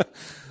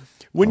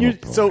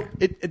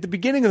 At the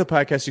beginning of the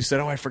podcast, you said,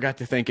 I forgot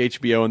to thank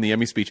HBO and the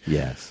Emmy speech.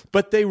 Yes.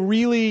 But they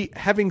really,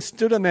 having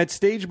stood on that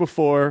stage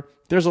before,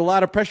 there's a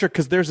lot of pressure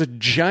because there's a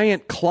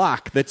giant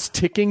clock that's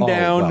ticking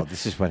down. Well,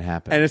 this is what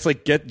happened. And it's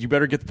like, you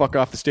better get the fuck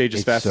off the stage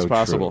as fast as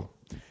possible.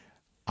 True.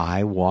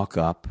 I walk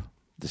up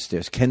the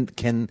stairs.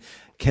 Can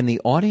the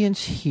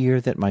audience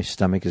hear that my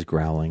stomach is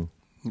growling?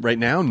 Right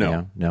now?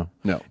 No. No.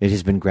 It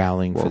has been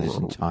growling for this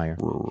entire...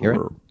 Hear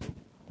it?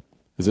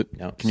 Is it?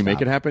 No, can you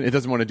make it happen? It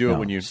doesn't want to do it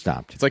when you...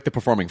 stopped. It's like the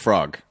performing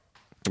frog.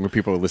 When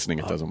people are listening,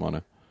 it doesn't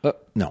want to...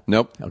 No.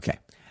 Nope. Okay.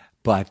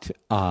 But,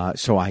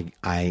 so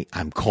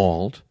I'm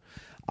called.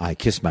 I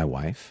kiss my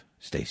wife,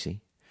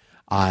 Stacy.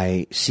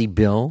 I see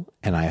Bill,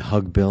 and I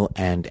hug Bill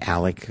and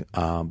Alec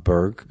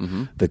Berg,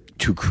 the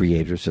two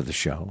creators of the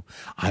show.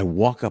 I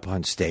walk up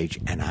on stage,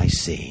 and I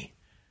see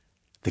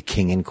the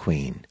King and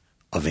Queen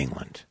of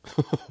England.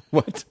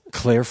 What?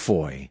 Claire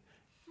Foy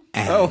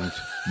and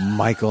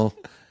Michael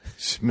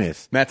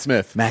Smith. Matt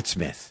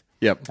Smith.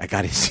 Yep. I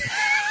got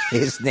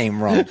his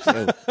name wrong,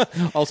 too.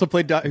 Also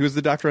played, he was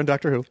the doctor on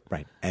Doctor Who.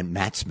 Right. And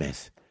Matt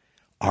Smith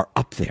are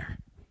up there.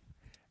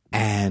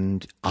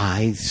 And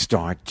I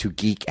start to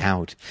geek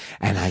out.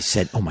 And I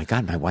said, oh, my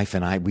God, my wife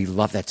and I, we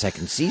love that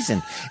second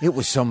season. It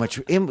was so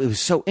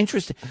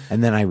interesting.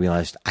 And then I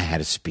realized I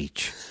had a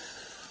speech.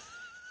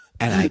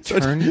 And I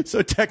turned.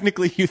 So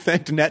technically you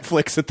thanked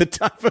Netflix at the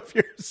top of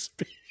your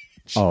speech.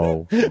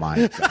 Oh,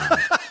 my God.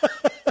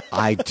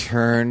 I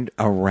turned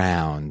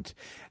around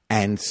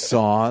and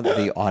saw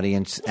the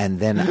audience.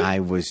 And then I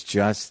was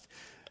just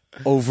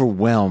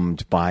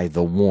overwhelmed by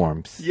the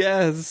warmth.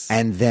 Yes.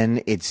 And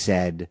then it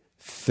said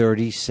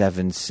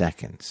 37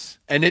 seconds.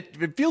 And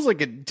it feels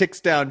like it ticks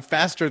down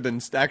faster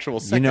than actual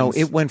seconds.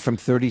 It went from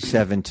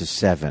 37 to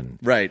 7.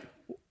 Right.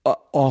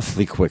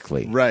 Awfully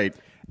quickly. Right.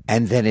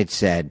 And then it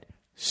said,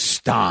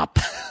 stop.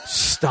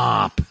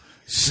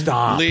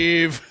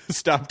 Leave.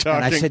 Stop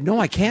talking. And I said, no,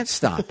 I can't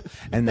stop.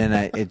 And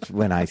then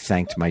when I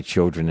thanked my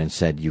children and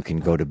said, you can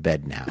go to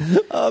bed now.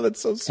 Oh,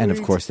 that's so sweet. And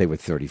of course, they were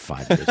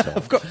 35 years old.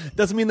 Of course.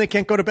 Doesn't mean they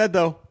can't go to bed,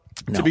 though,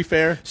 to be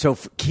fair. So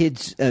for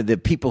kids, the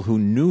people who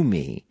knew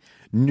me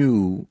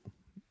knew.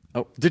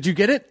 Oh, did you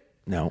get it?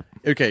 No.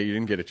 Okay, you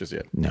didn't get it just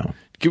yet. No.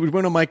 Can we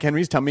go to Mike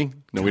Henry's tummy?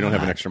 No, we don't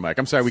have an extra mic.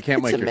 I'm sorry, we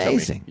can't It's mic your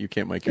amazing. tummy. You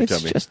can't mic your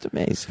tummy. It's just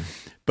amazing.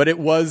 But it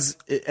was,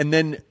 and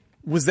then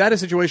was that a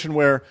situation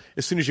where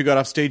as soon as you got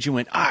off stage, you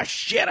went,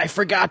 shit, I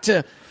forgot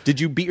to. Did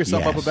you beat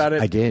yourself up Yes, about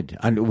it? I did.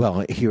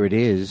 Well, here it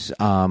is,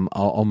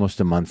 almost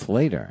a month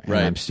later, and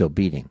Right. I'm still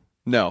beating.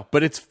 No,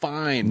 but it's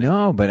fine.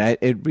 No, but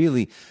it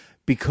really,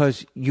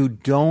 because you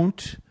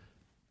don't.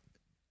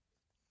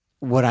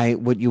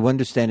 What you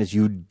understand is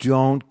you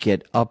don't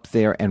get up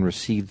there and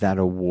receive that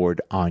award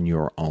on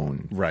your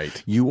own.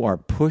 Right. You are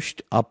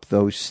pushed up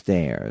those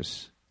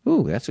stairs.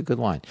 Ooh, that's a good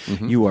line.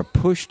 You are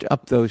pushed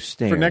up those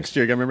stairs For next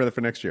year, you got to remember that for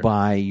next year.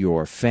 by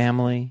your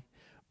family,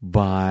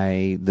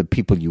 by the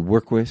people you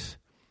work with,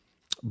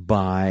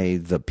 by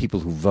the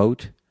people who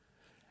vote,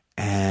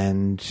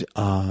 and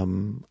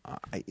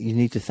you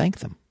need to thank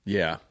them.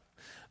 Yeah.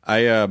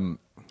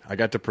 I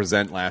got to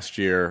present last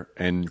year,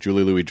 and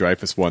Julie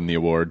Louis-Dreyfus won the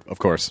award, of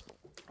course.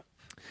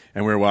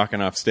 And we were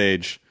walking off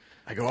stage.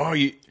 I go,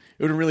 it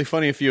would have been really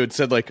funny if you had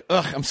said, like,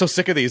 ugh, I'm so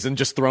sick of these, and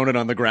just thrown it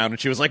on the ground. And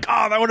she was like,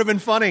 that would have been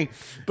funny.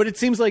 But it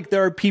seems like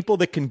there are people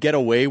that can get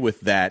away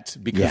with that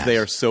because Yes. they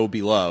are so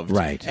beloved.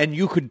 Right. And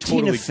you could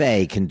totally... Tina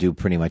Fey can do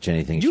pretty much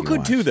anything she You could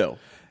wants. too, though.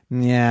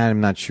 Yeah,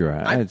 I'm not sure.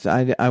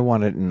 I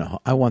want it.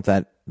 I want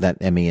that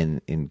Emmy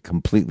in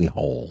completely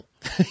whole.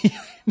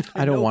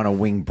 I don't want a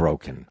wing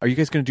broken. Are you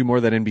guys going to do more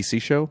of that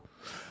NBC show?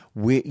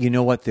 You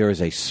know what? There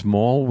is a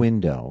small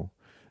window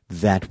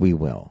that we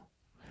will.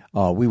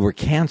 We were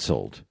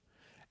canceled,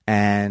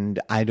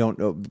 and I don't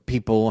know.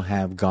 People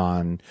have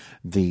gone.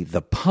 The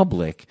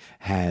public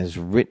has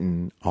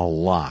written a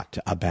lot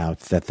about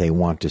that they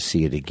want to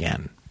see it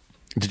again.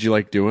 Did you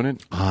like doing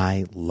it?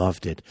 I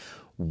loved it.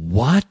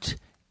 What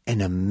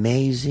an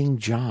amazing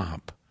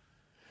job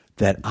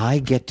that I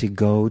get to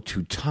go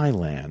to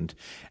Thailand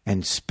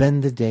and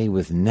spend the day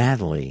with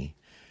Natalie,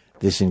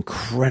 this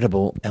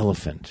incredible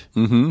elephant.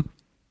 Mm-hmm.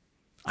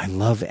 I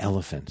love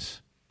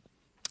elephants.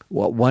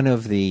 Well, one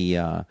of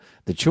the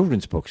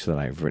children's books that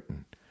I've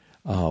written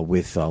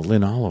with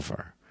Lynn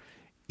Oliver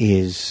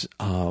is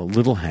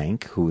Little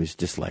Hank, who is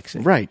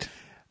dyslexic. Right.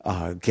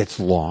 Gets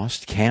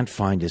lost, can't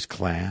find his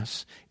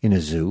class in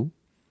a zoo.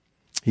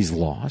 He's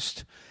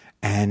lost,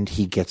 and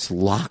he gets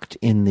locked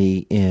in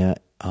the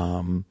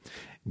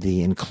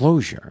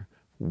enclosure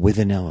with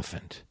an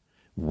elephant.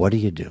 What do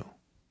you do?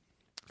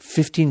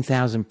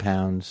 15,000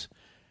 pounds,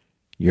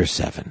 you're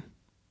 7.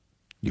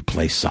 You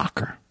play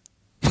soccer.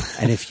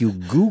 And if you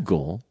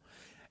Google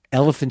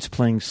elephants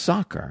playing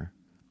soccer,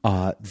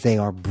 they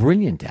are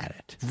brilliant at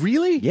it.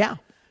 Really? Yeah.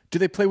 Do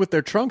they play with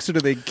their trunks or do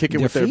they kick it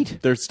Their with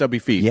feet. their stubby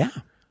feet? Yeah.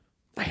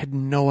 I had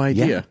no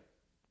idea.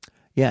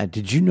 Yeah.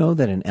 Did you know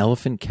that an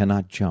elephant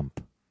cannot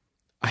jump?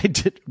 I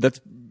did.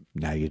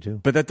 Now you do.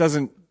 But that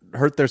doesn't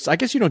hurt their. I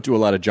guess you don't do a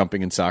lot of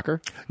jumping in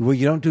soccer. Well,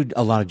 you don't do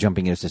a lot of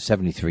jumping as a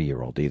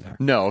 73-year-old either.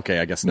 No. Okay.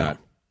 I guess not.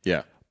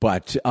 Yeah.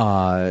 But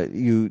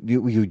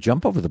you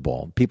jump over the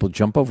ball. People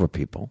jump over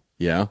people.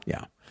 Yeah.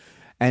 Yeah.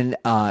 And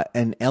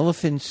an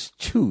elephant's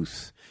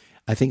tooth,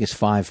 I think, is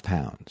 5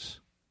 pounds.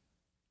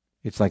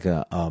 It's like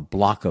a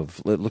block of.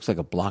 It looks like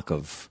a block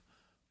of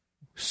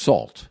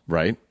salt.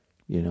 Right.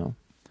 You know.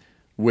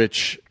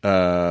 Which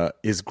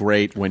is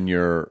great when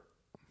you're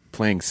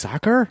playing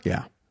soccer.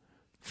 Yeah.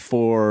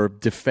 For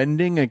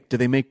defending, do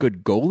they make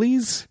good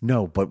goalies?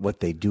 No, but what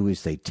they do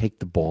is they take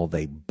the ball,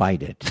 they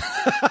bite it,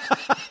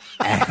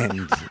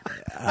 and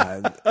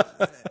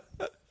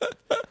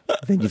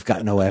then you've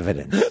got no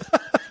evidence.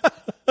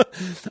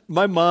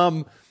 My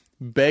mom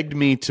begged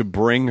me to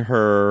bring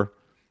her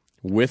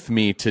with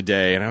me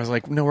today, and I was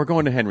like, "No, we're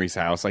going to Henry's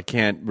house. I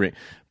can't."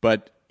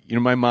 But you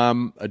know, my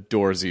mom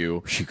adores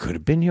you. She could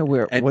have been here.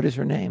 What is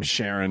her name?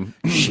 Sharon.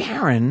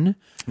 Sharon.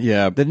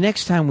 Yeah. The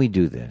next time we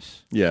do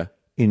this, Yeah.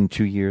 in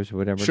 2 years or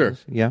whatever Sure. it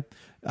is, yeah,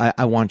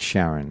 I want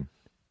Sharon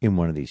in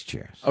one of these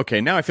chairs.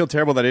 Okay, now I feel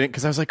terrible that I didn't,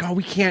 because I was like,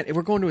 we can't.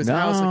 We're going to his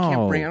house. I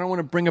don't want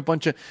to bring a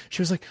bunch of.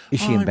 She was like, Is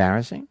she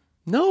embarrassing?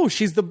 No,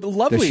 she's the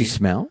lovely. Does she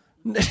smell?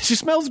 She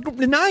smells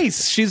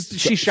nice. She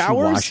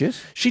showers. washes?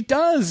 She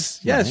does.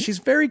 Yes, Right.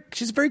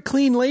 she's a very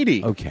clean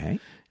lady. Okay.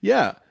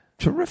 Yeah,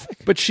 Terrific.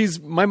 but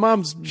my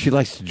mom's. She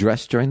likes to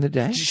dress during the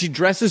day? She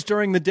dresses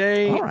during the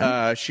day. All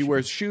right. She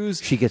wears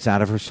shoes. She gets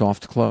out of her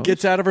soft clothes?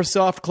 Gets out of her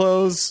soft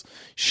clothes.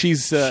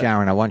 She's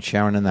Sharon. I want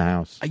Sharon in the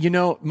house. You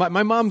know,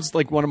 my mom's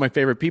like one of my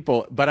favorite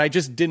people, but I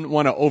just didn't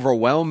want to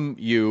overwhelm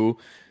you.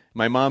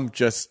 My mom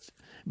just,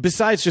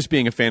 besides just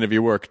being a fan of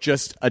your work,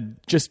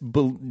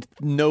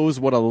 knows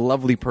what a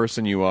lovely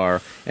person you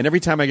are. And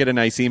every time I get a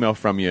nice email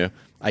from you,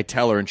 I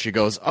tell her, and she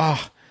goes,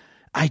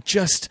 I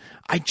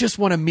just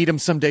want to meet him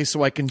someday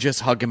so I can just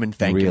hug him and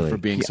thank him Really? for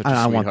being such a I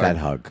sweetheart. want that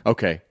hug.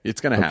 Okay,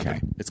 it's going to happen.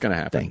 Okay. It's going to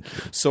happen. Thank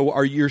you. So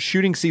you're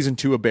shooting season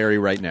 2 of Barry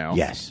right now?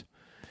 Yes.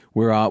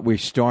 We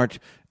start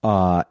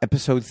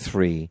episode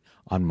 3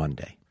 on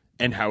Monday.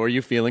 And how are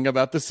you feeling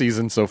about the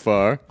season so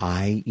far?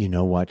 You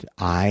know what?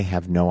 I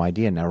have no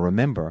idea. Now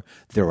remember,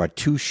 there are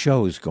 2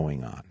 shows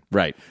going on.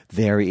 Right.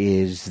 There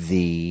is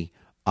the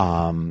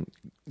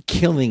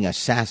killing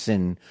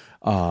assassin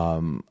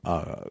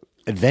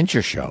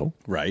adventure show.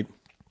 Right.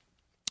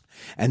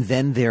 And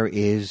then there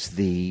is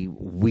the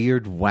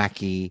weird,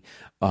 wacky,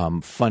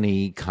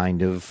 funny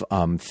kind of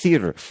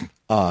theater.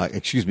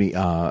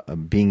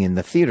 Being in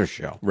the theater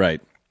show.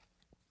 Right.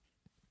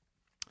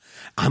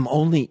 I'm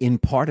only in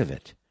part of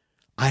it.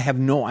 I have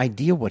no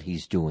idea what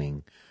he's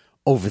doing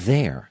over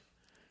there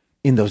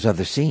in those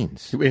other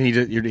scenes. And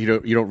you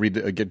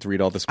don't get to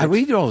read all the scripts? I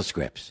read all the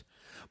scripts.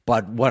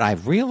 But what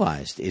I've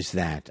realized is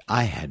that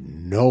I had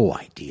no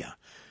idea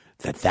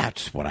that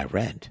that's what I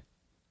read.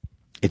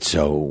 It's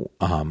so,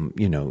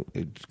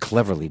 it's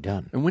cleverly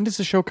done. And when does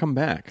the show come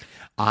back?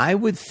 I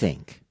would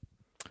think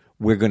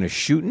we're going to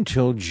shoot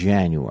until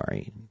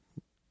January,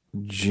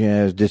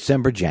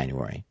 December,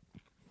 January.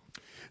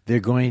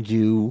 They're going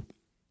to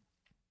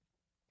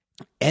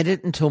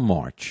edit until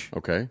March.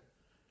 Okay.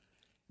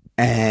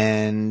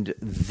 And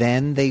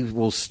then they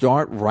will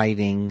start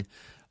writing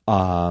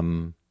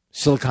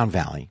Silicon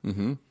Valley.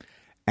 Mm-hmm.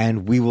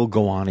 And we will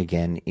go on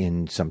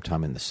again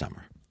sometime in the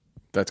summer.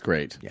 That's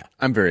great. Yeah.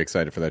 I'm very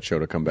excited for that show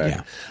to come back.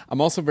 Yeah. I'm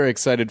also very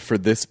excited for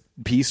this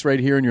piece right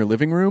here in your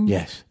living room.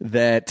 Yes.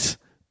 That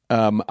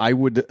I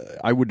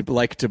would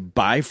like to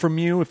buy from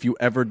you if you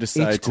ever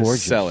decide to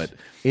sell it.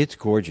 It's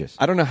gorgeous.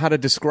 I don't know how to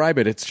describe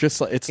it. It's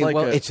just it's an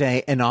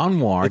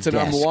armoire. It's an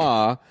desk.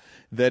 armoire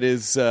that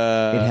is. It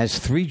has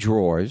 3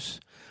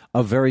 drawers,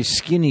 a very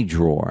skinny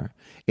drawer.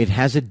 It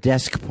has a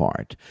desk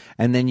part,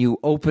 and then you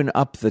open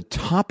up the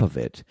top of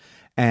it,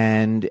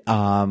 and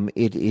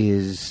it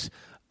is.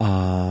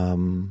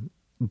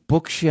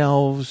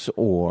 Bookshelves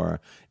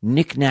or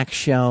knick-knack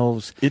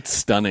shelves. It's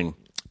stunning.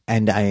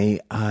 And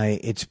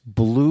it's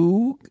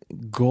blue,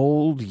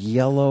 gold,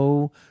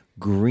 yellow,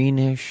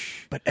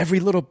 greenish. But every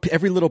little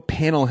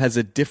panel has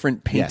a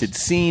different painted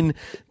scene.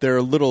 There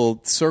are little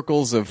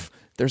circles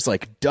there's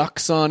like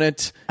ducks on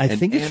it. I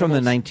think it's from the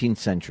 19th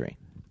century.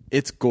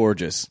 It's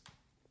gorgeous.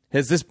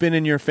 Has this been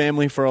in your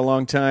family for a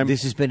long time?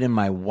 This has been in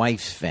my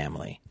wife's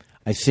family.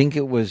 I think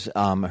it was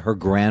her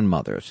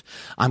grandmother's.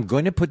 I'm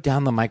going to put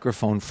down the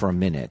microphone for a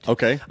minute.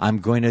 Okay. I'm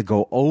going to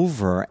go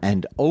over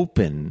and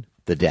open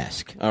the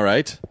desk. All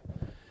right.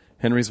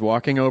 Henry's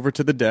walking over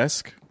to the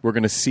desk. We're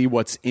going to see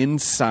what's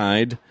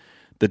inside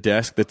the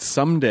desk that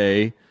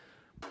someday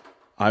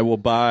I will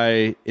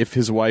buy if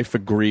his wife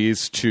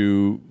agrees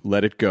to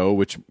let it go,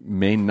 which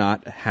may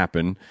not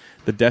happen.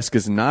 The desk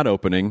is not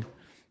opening.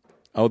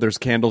 Oh, there's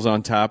candles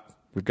on top.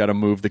 We've got to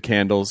move the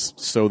candles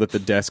so that the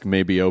desk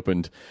may be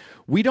opened.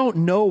 We don't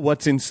know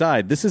what's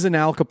inside. This is an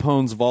Al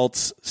Capone's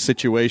vaults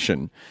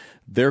situation.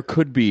 There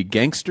could be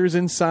gangsters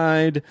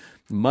inside,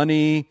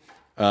 money.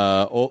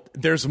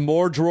 There's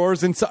more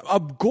drawers inside. A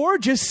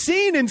gorgeous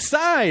scene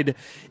inside.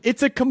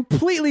 It's a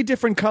completely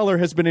different color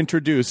has been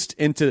introduced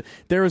into.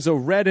 There is a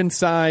red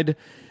inside.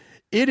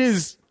 That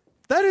is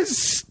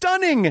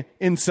stunning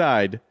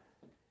inside.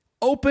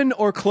 Open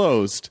or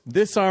closed,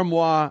 this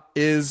armoire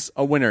is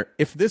a winner.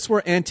 If this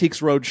were Antiques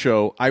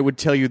Roadshow, I would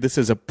tell you this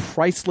is a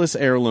priceless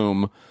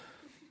heirloom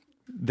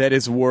that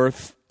is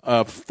worth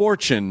a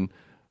fortune,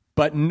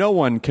 but no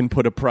one can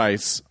put a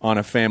price on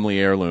a family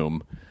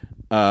heirloom.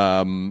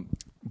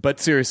 But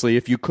seriously,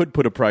 if you could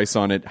put a price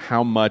on it,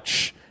 how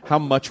much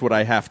would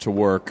I have to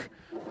work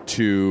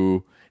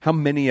to? How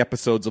many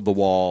episodes of The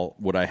Wall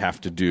would I have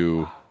to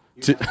do?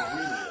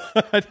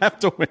 I'd have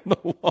to win The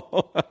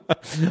Wall.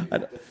 You'd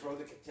have to throw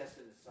the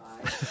contestant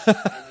aside.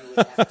 And you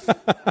would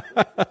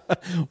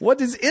have to...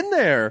 What is in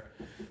there?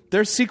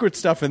 There's secret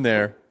stuff in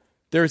there.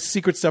 There's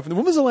secret stuff in there.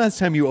 When was the last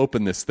time you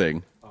opened this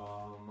thing?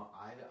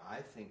 I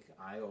think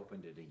I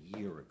opened it a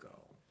year ago.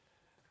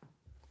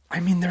 I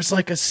mean, there's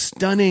like a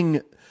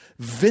stunning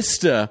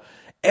vista.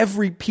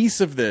 Every piece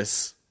of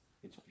this.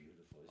 It's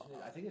beautiful, isn't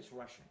it? I think it's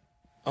Russian.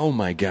 Oh,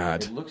 my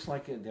God. It looks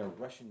like they're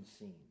Russian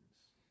scenes.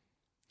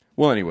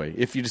 Well, anyway,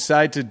 if you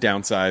decide to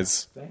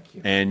downsize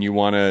and you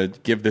want to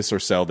give this or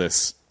sell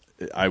this,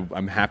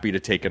 I'm happy to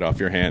take it off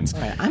your hands.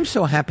 Right. I'm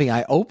so happy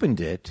I opened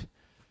it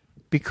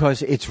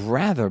because it's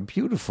rather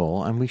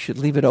beautiful, and we should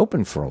leave it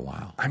open for a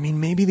while. I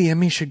mean, maybe the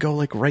Emmy should go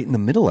like right in the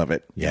middle of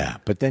it. Yeah,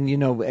 but then,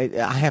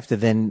 I have to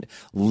then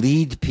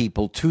lead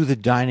people to the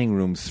dining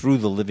room through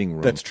the living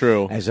room. That's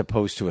true. As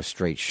opposed to a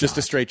straight shot. Just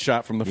a straight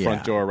shot from the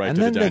front door right to the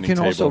dining table. And then they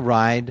can also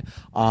ride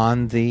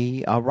on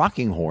the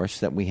rocking horse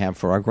that we have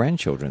for our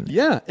grandchildren.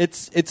 Yeah,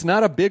 it's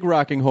not a big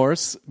rocking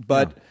horse,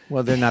 but... No.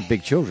 Well, they're not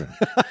big children.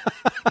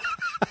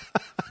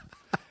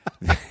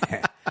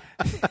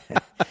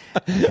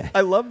 I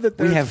love that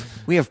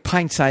we have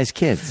pint-sized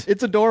kids.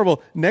 It's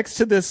adorable. Next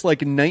to this like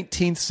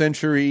 19th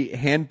century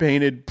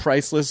hand-painted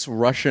priceless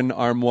Russian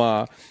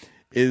armoire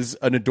is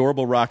an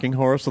adorable rocking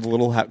horse with a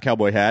little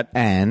cowboy hat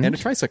and a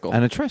tricycle.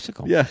 And a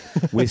tricycle. Yeah.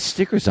 With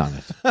stickers on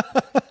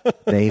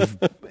it.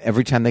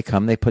 Every time they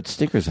come, they put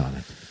stickers on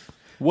it.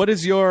 What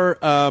is your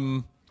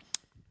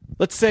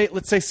let's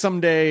say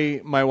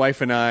someday my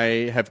wife and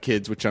I have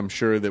kids, which I'm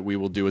sure that we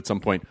will do at some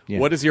point. Yeah.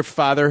 What is your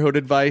fatherhood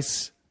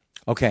advice?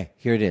 Okay,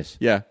 here it is.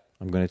 Yeah.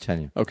 I'm going to tell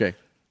you. Okay.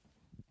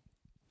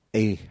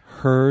 A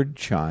herd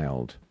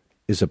child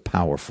is a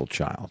powerful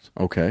child.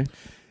 Okay.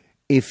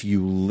 If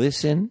you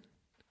listen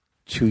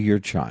to your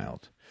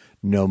child,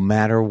 no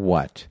matter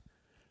what.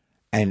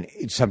 And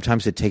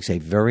sometimes it takes a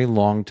very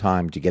long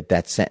time to get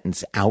that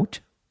sentence out.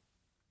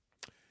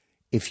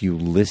 If you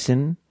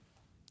listen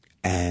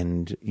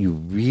and you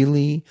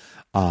really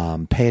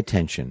pay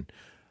attention,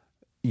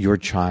 your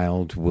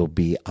child will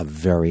be a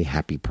very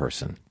happy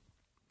person.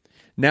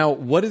 Now,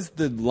 what is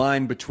the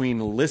line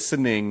between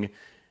listening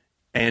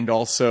and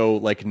also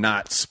like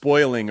not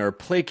spoiling or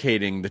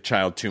placating the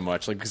child too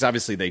much? Like, because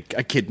obviously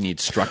a kid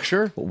needs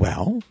structure.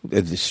 Well,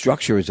 the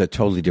structure is a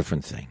totally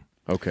different thing.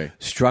 Okay.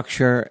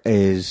 Structure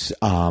is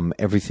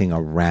everything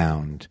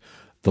around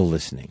the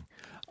listening.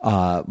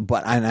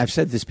 But and I've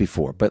said this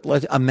before, but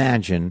let's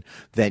imagine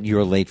that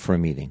you're late for a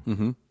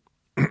meeting,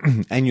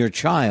 and your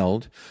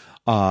child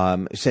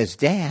says,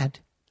 "Dad,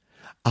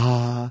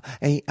 I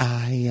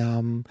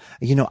have,"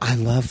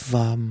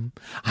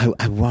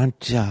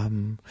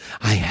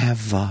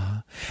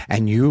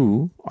 and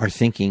you are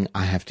thinking,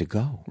 "I have to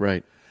go,"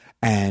 Right.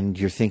 and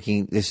you're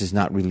thinking, "This is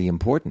not really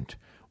important."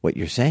 What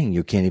you're saying,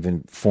 you can't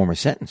even form a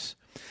sentence.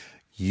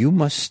 You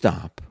must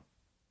stop.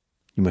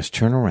 You must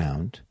turn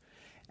around,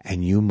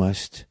 and you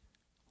must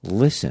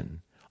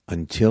listen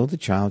until the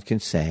child can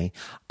say,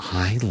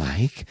 "I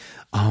like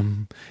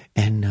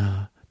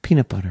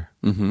peanut butter."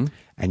 Mm-hmm.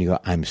 And you go,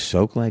 "I'm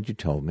so glad you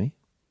told me.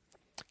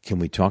 Can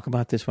we talk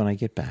about this when I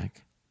get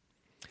back?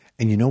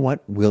 And you know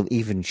what? We'll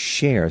even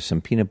share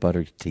some peanut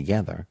butter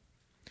together.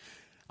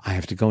 I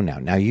have to go now."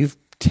 Now, you've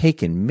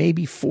taken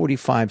maybe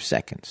 45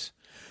 seconds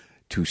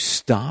to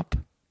stop,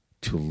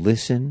 to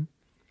listen,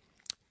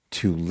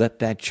 to let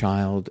that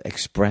child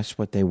express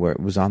what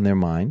was on their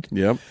mind.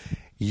 Yep.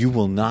 You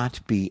will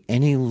not be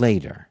any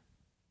later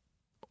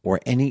or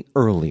any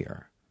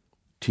earlier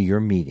to your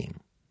meeting.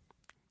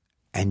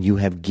 And you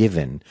have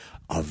given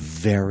a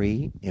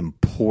very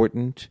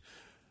important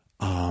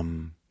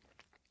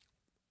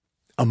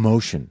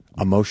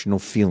emotional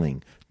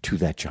feeling to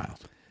that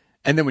child.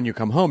 And then when you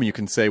come home, you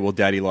can say, "Well,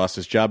 Daddy lost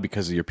his job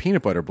because of your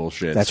peanut butter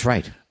bullshit." That's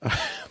right.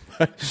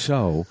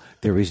 So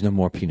there is no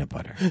more peanut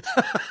butter.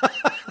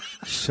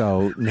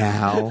 So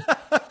now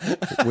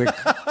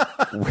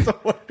So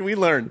what we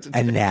learned.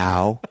 And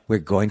now we're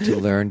going to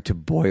learn to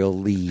boil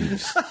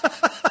leaves.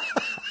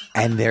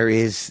 And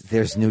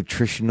there's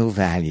nutritional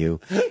value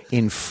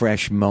in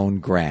fresh mown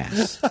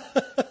grass.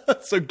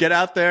 So get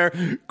out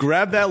there,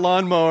 grab that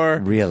lawnmower.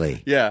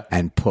 Really? Yeah.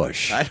 And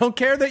push. I don't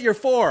care that you're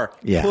 4.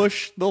 Yeah.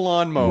 Push the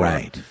lawnmower.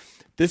 Right.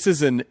 This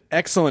is an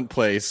excellent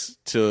place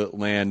to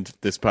land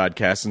this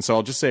podcast. And so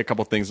I'll just say a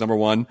couple things. Number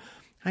one,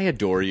 I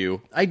adore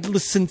you. I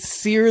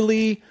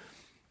sincerely,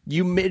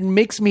 it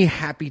makes me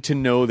happy to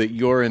know that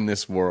you're in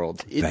this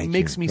world. It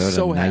makes me What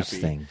so a nice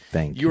happy. thing.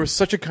 Thank you. You are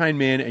such a kind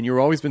man, and you've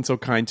always been so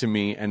kind to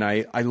me. And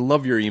I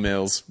love your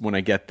emails when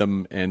I get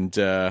them.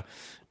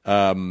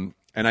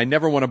 And I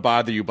never want to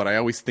bother you, but I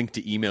always think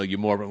to email you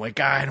more. But I'm like,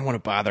 I don't want to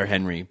bother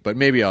Henry. But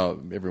maybe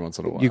I'll every once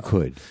in a while. You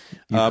could.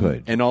 You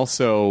could. And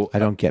also, I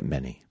don't get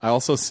many. I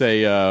also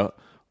say,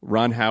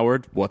 Ron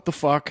Howard, what the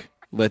fuck?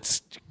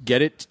 Let's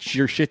get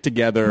your shit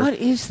together. What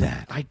is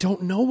that? I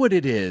don't know what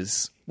it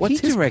is. What's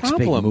He his directs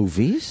problem? big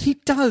movies. He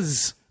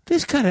does.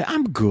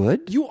 I'm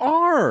good. You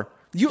are.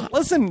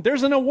 Listen,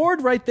 there's an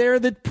award right there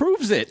that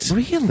proves it.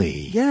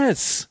 Really?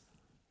 Yes.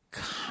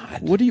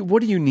 God. What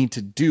do you need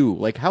to do?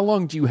 Like, how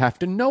long do you have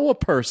to know a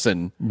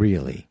person?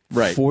 Really?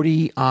 Right.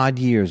 40 odd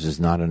years is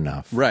not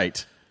enough.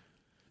 Right.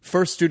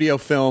 First studio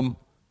film,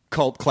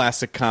 cult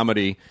classic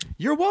comedy.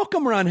 You're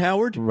welcome, Ron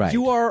Howard. Right.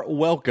 You are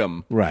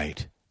welcome.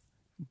 Right.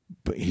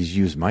 But he's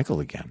used Michael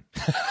again.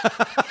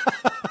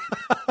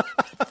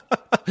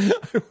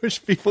 I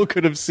wish people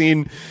could have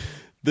seen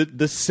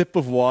the sip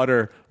of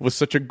water was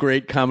such a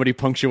great comedy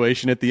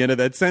punctuation at the end of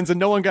that sentence, and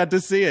no one got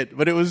to see it.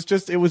 But it was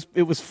just it was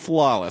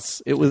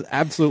flawless. It was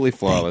absolutely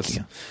flawless.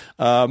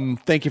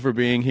 Thank you for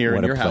being here What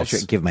in a your pleasure.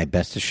 house. Give my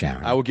best to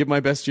Sharon. I will give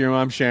my best to your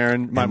mom,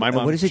 Sharon. My mom,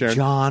 What is it, Sharon.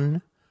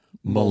 John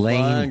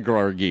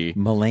Mulaney?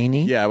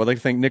 Mulaney. Yeah, I would like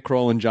to thank Nick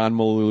Kroll and John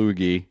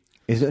Mulaney.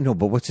 Is it, no,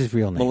 but what's his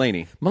real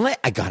name? Mulaney.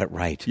 I got it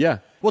right. Yeah.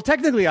 Well,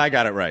 technically, I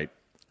got it right.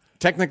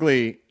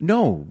 Technically,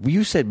 No,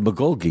 you said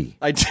McGulgy.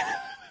 I.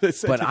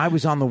 But I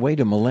was on the way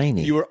to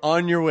Mulaney. You were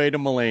on your way to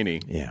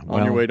Mulaney. Yeah.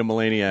 On your way to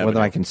Mulaney Avenue.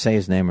 Whether I can say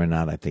his name or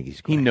not, I think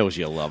he's great. He knows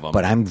you love him.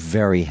 But I'm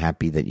very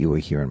happy that you were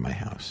here in my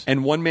house.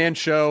 And one-man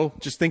show,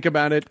 just think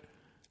about it.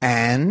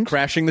 And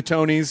Crashing the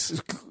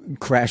Tonys.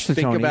 crash the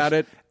Think Tonys. about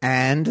it.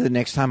 And the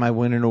next time I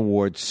win an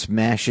award,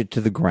 smash it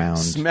to the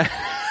ground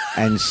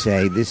and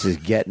say, this is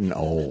getting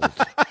old.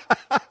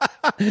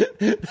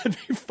 That'd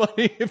be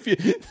funny if you...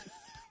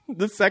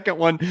 The second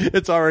one,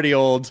 it's already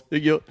old.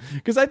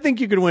 Because I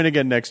think you could win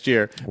again next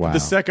year. Wow. The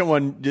second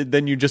one,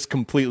 then you just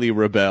completely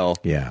rebel.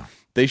 Yeah.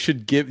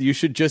 You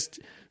should just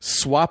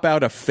swap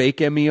out a fake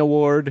Emmy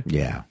award.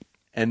 Yeah.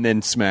 And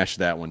then smash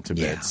that one to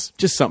bits.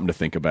 Just something to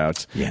think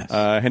about. Yes.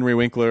 Henry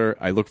Winkler,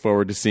 I look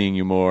forward to seeing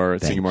you more,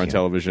 seeing you more on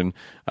television.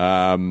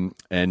 And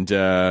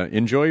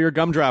enjoy your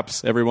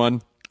gumdrops,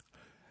 everyone.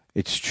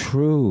 It's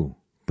true.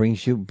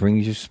 Brings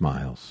you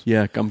smiles.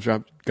 Yeah,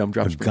 gumdrops.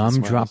 A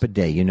gumdrop a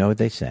day. You know what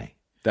they say.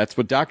 That's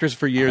what doctors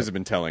for years have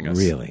been telling us.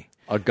 Really?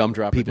 A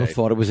gumdrop People a day.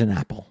 thought it was an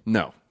apple.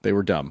 No, they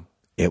were dumb.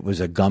 It was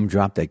a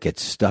gumdrop that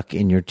gets stuck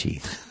in your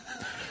teeth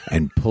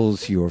and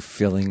pulls your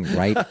filling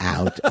right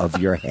out of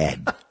your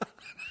head.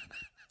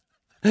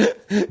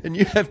 And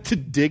you have to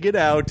dig it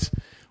out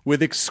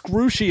with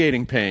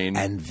excruciating pain.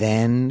 And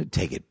then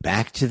take it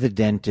back to the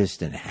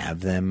dentist and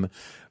have them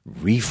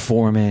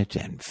reform it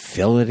and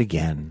fill it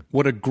again.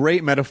 What a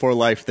great metaphor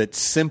life that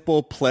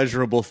simple,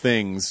 pleasurable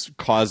things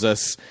cause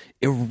us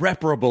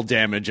irreparable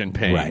damage and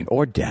pain. Right.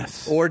 Or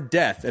death. Or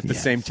death at the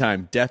same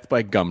time. Death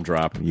by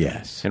gumdrop.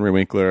 Yes. Henry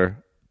Winkler,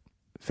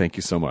 thank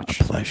you so much.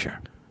 A pleasure.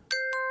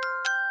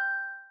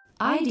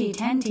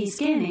 ID10T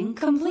scanning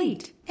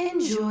complete.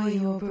 Enjoy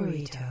your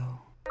burrito.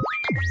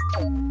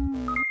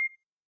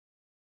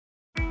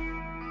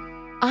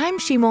 I'm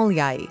Shimol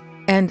Yai,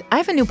 and I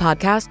have a new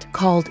podcast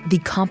called The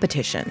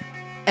Competition.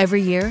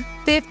 Every year,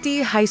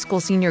 50 high school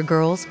senior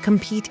girls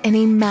compete in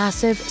a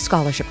massive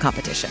scholarship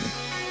competition.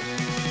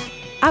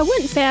 I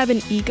wouldn't say I have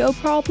an ego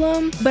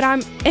problem, but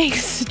I'm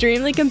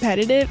extremely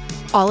competitive.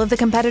 All of the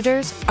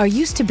competitors are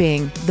used to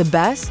being the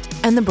best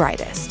and the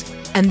brightest,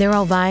 and they're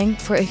all vying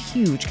for a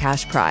huge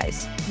cash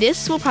prize.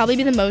 This will probably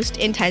be the most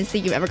intense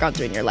thing you've ever gone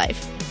through in your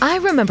life. I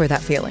remember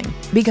that feeling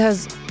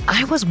because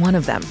I was one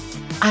of them.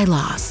 I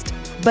lost.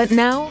 But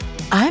now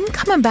I'm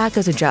coming back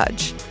as a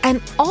judge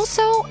and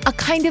also a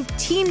kind of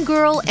teen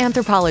girl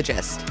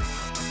anthropologist.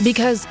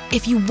 Because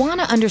if you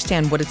want to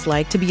understand what it's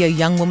like to be a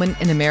young woman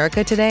in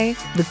America today,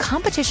 the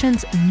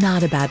competition's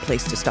not a bad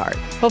place to start.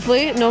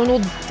 Hopefully, no one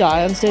will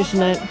die on stage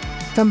tonight.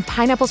 From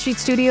Pineapple Street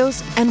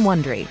Studios and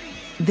Wondery,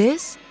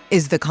 this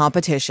is The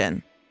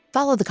Competition.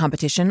 Follow The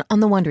Competition on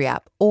the Wondery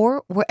app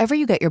or wherever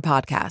you get your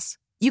podcasts.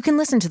 You can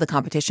listen to The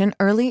Competition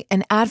early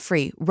and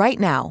ad-free right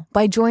now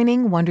by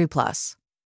joining Wondery Plus.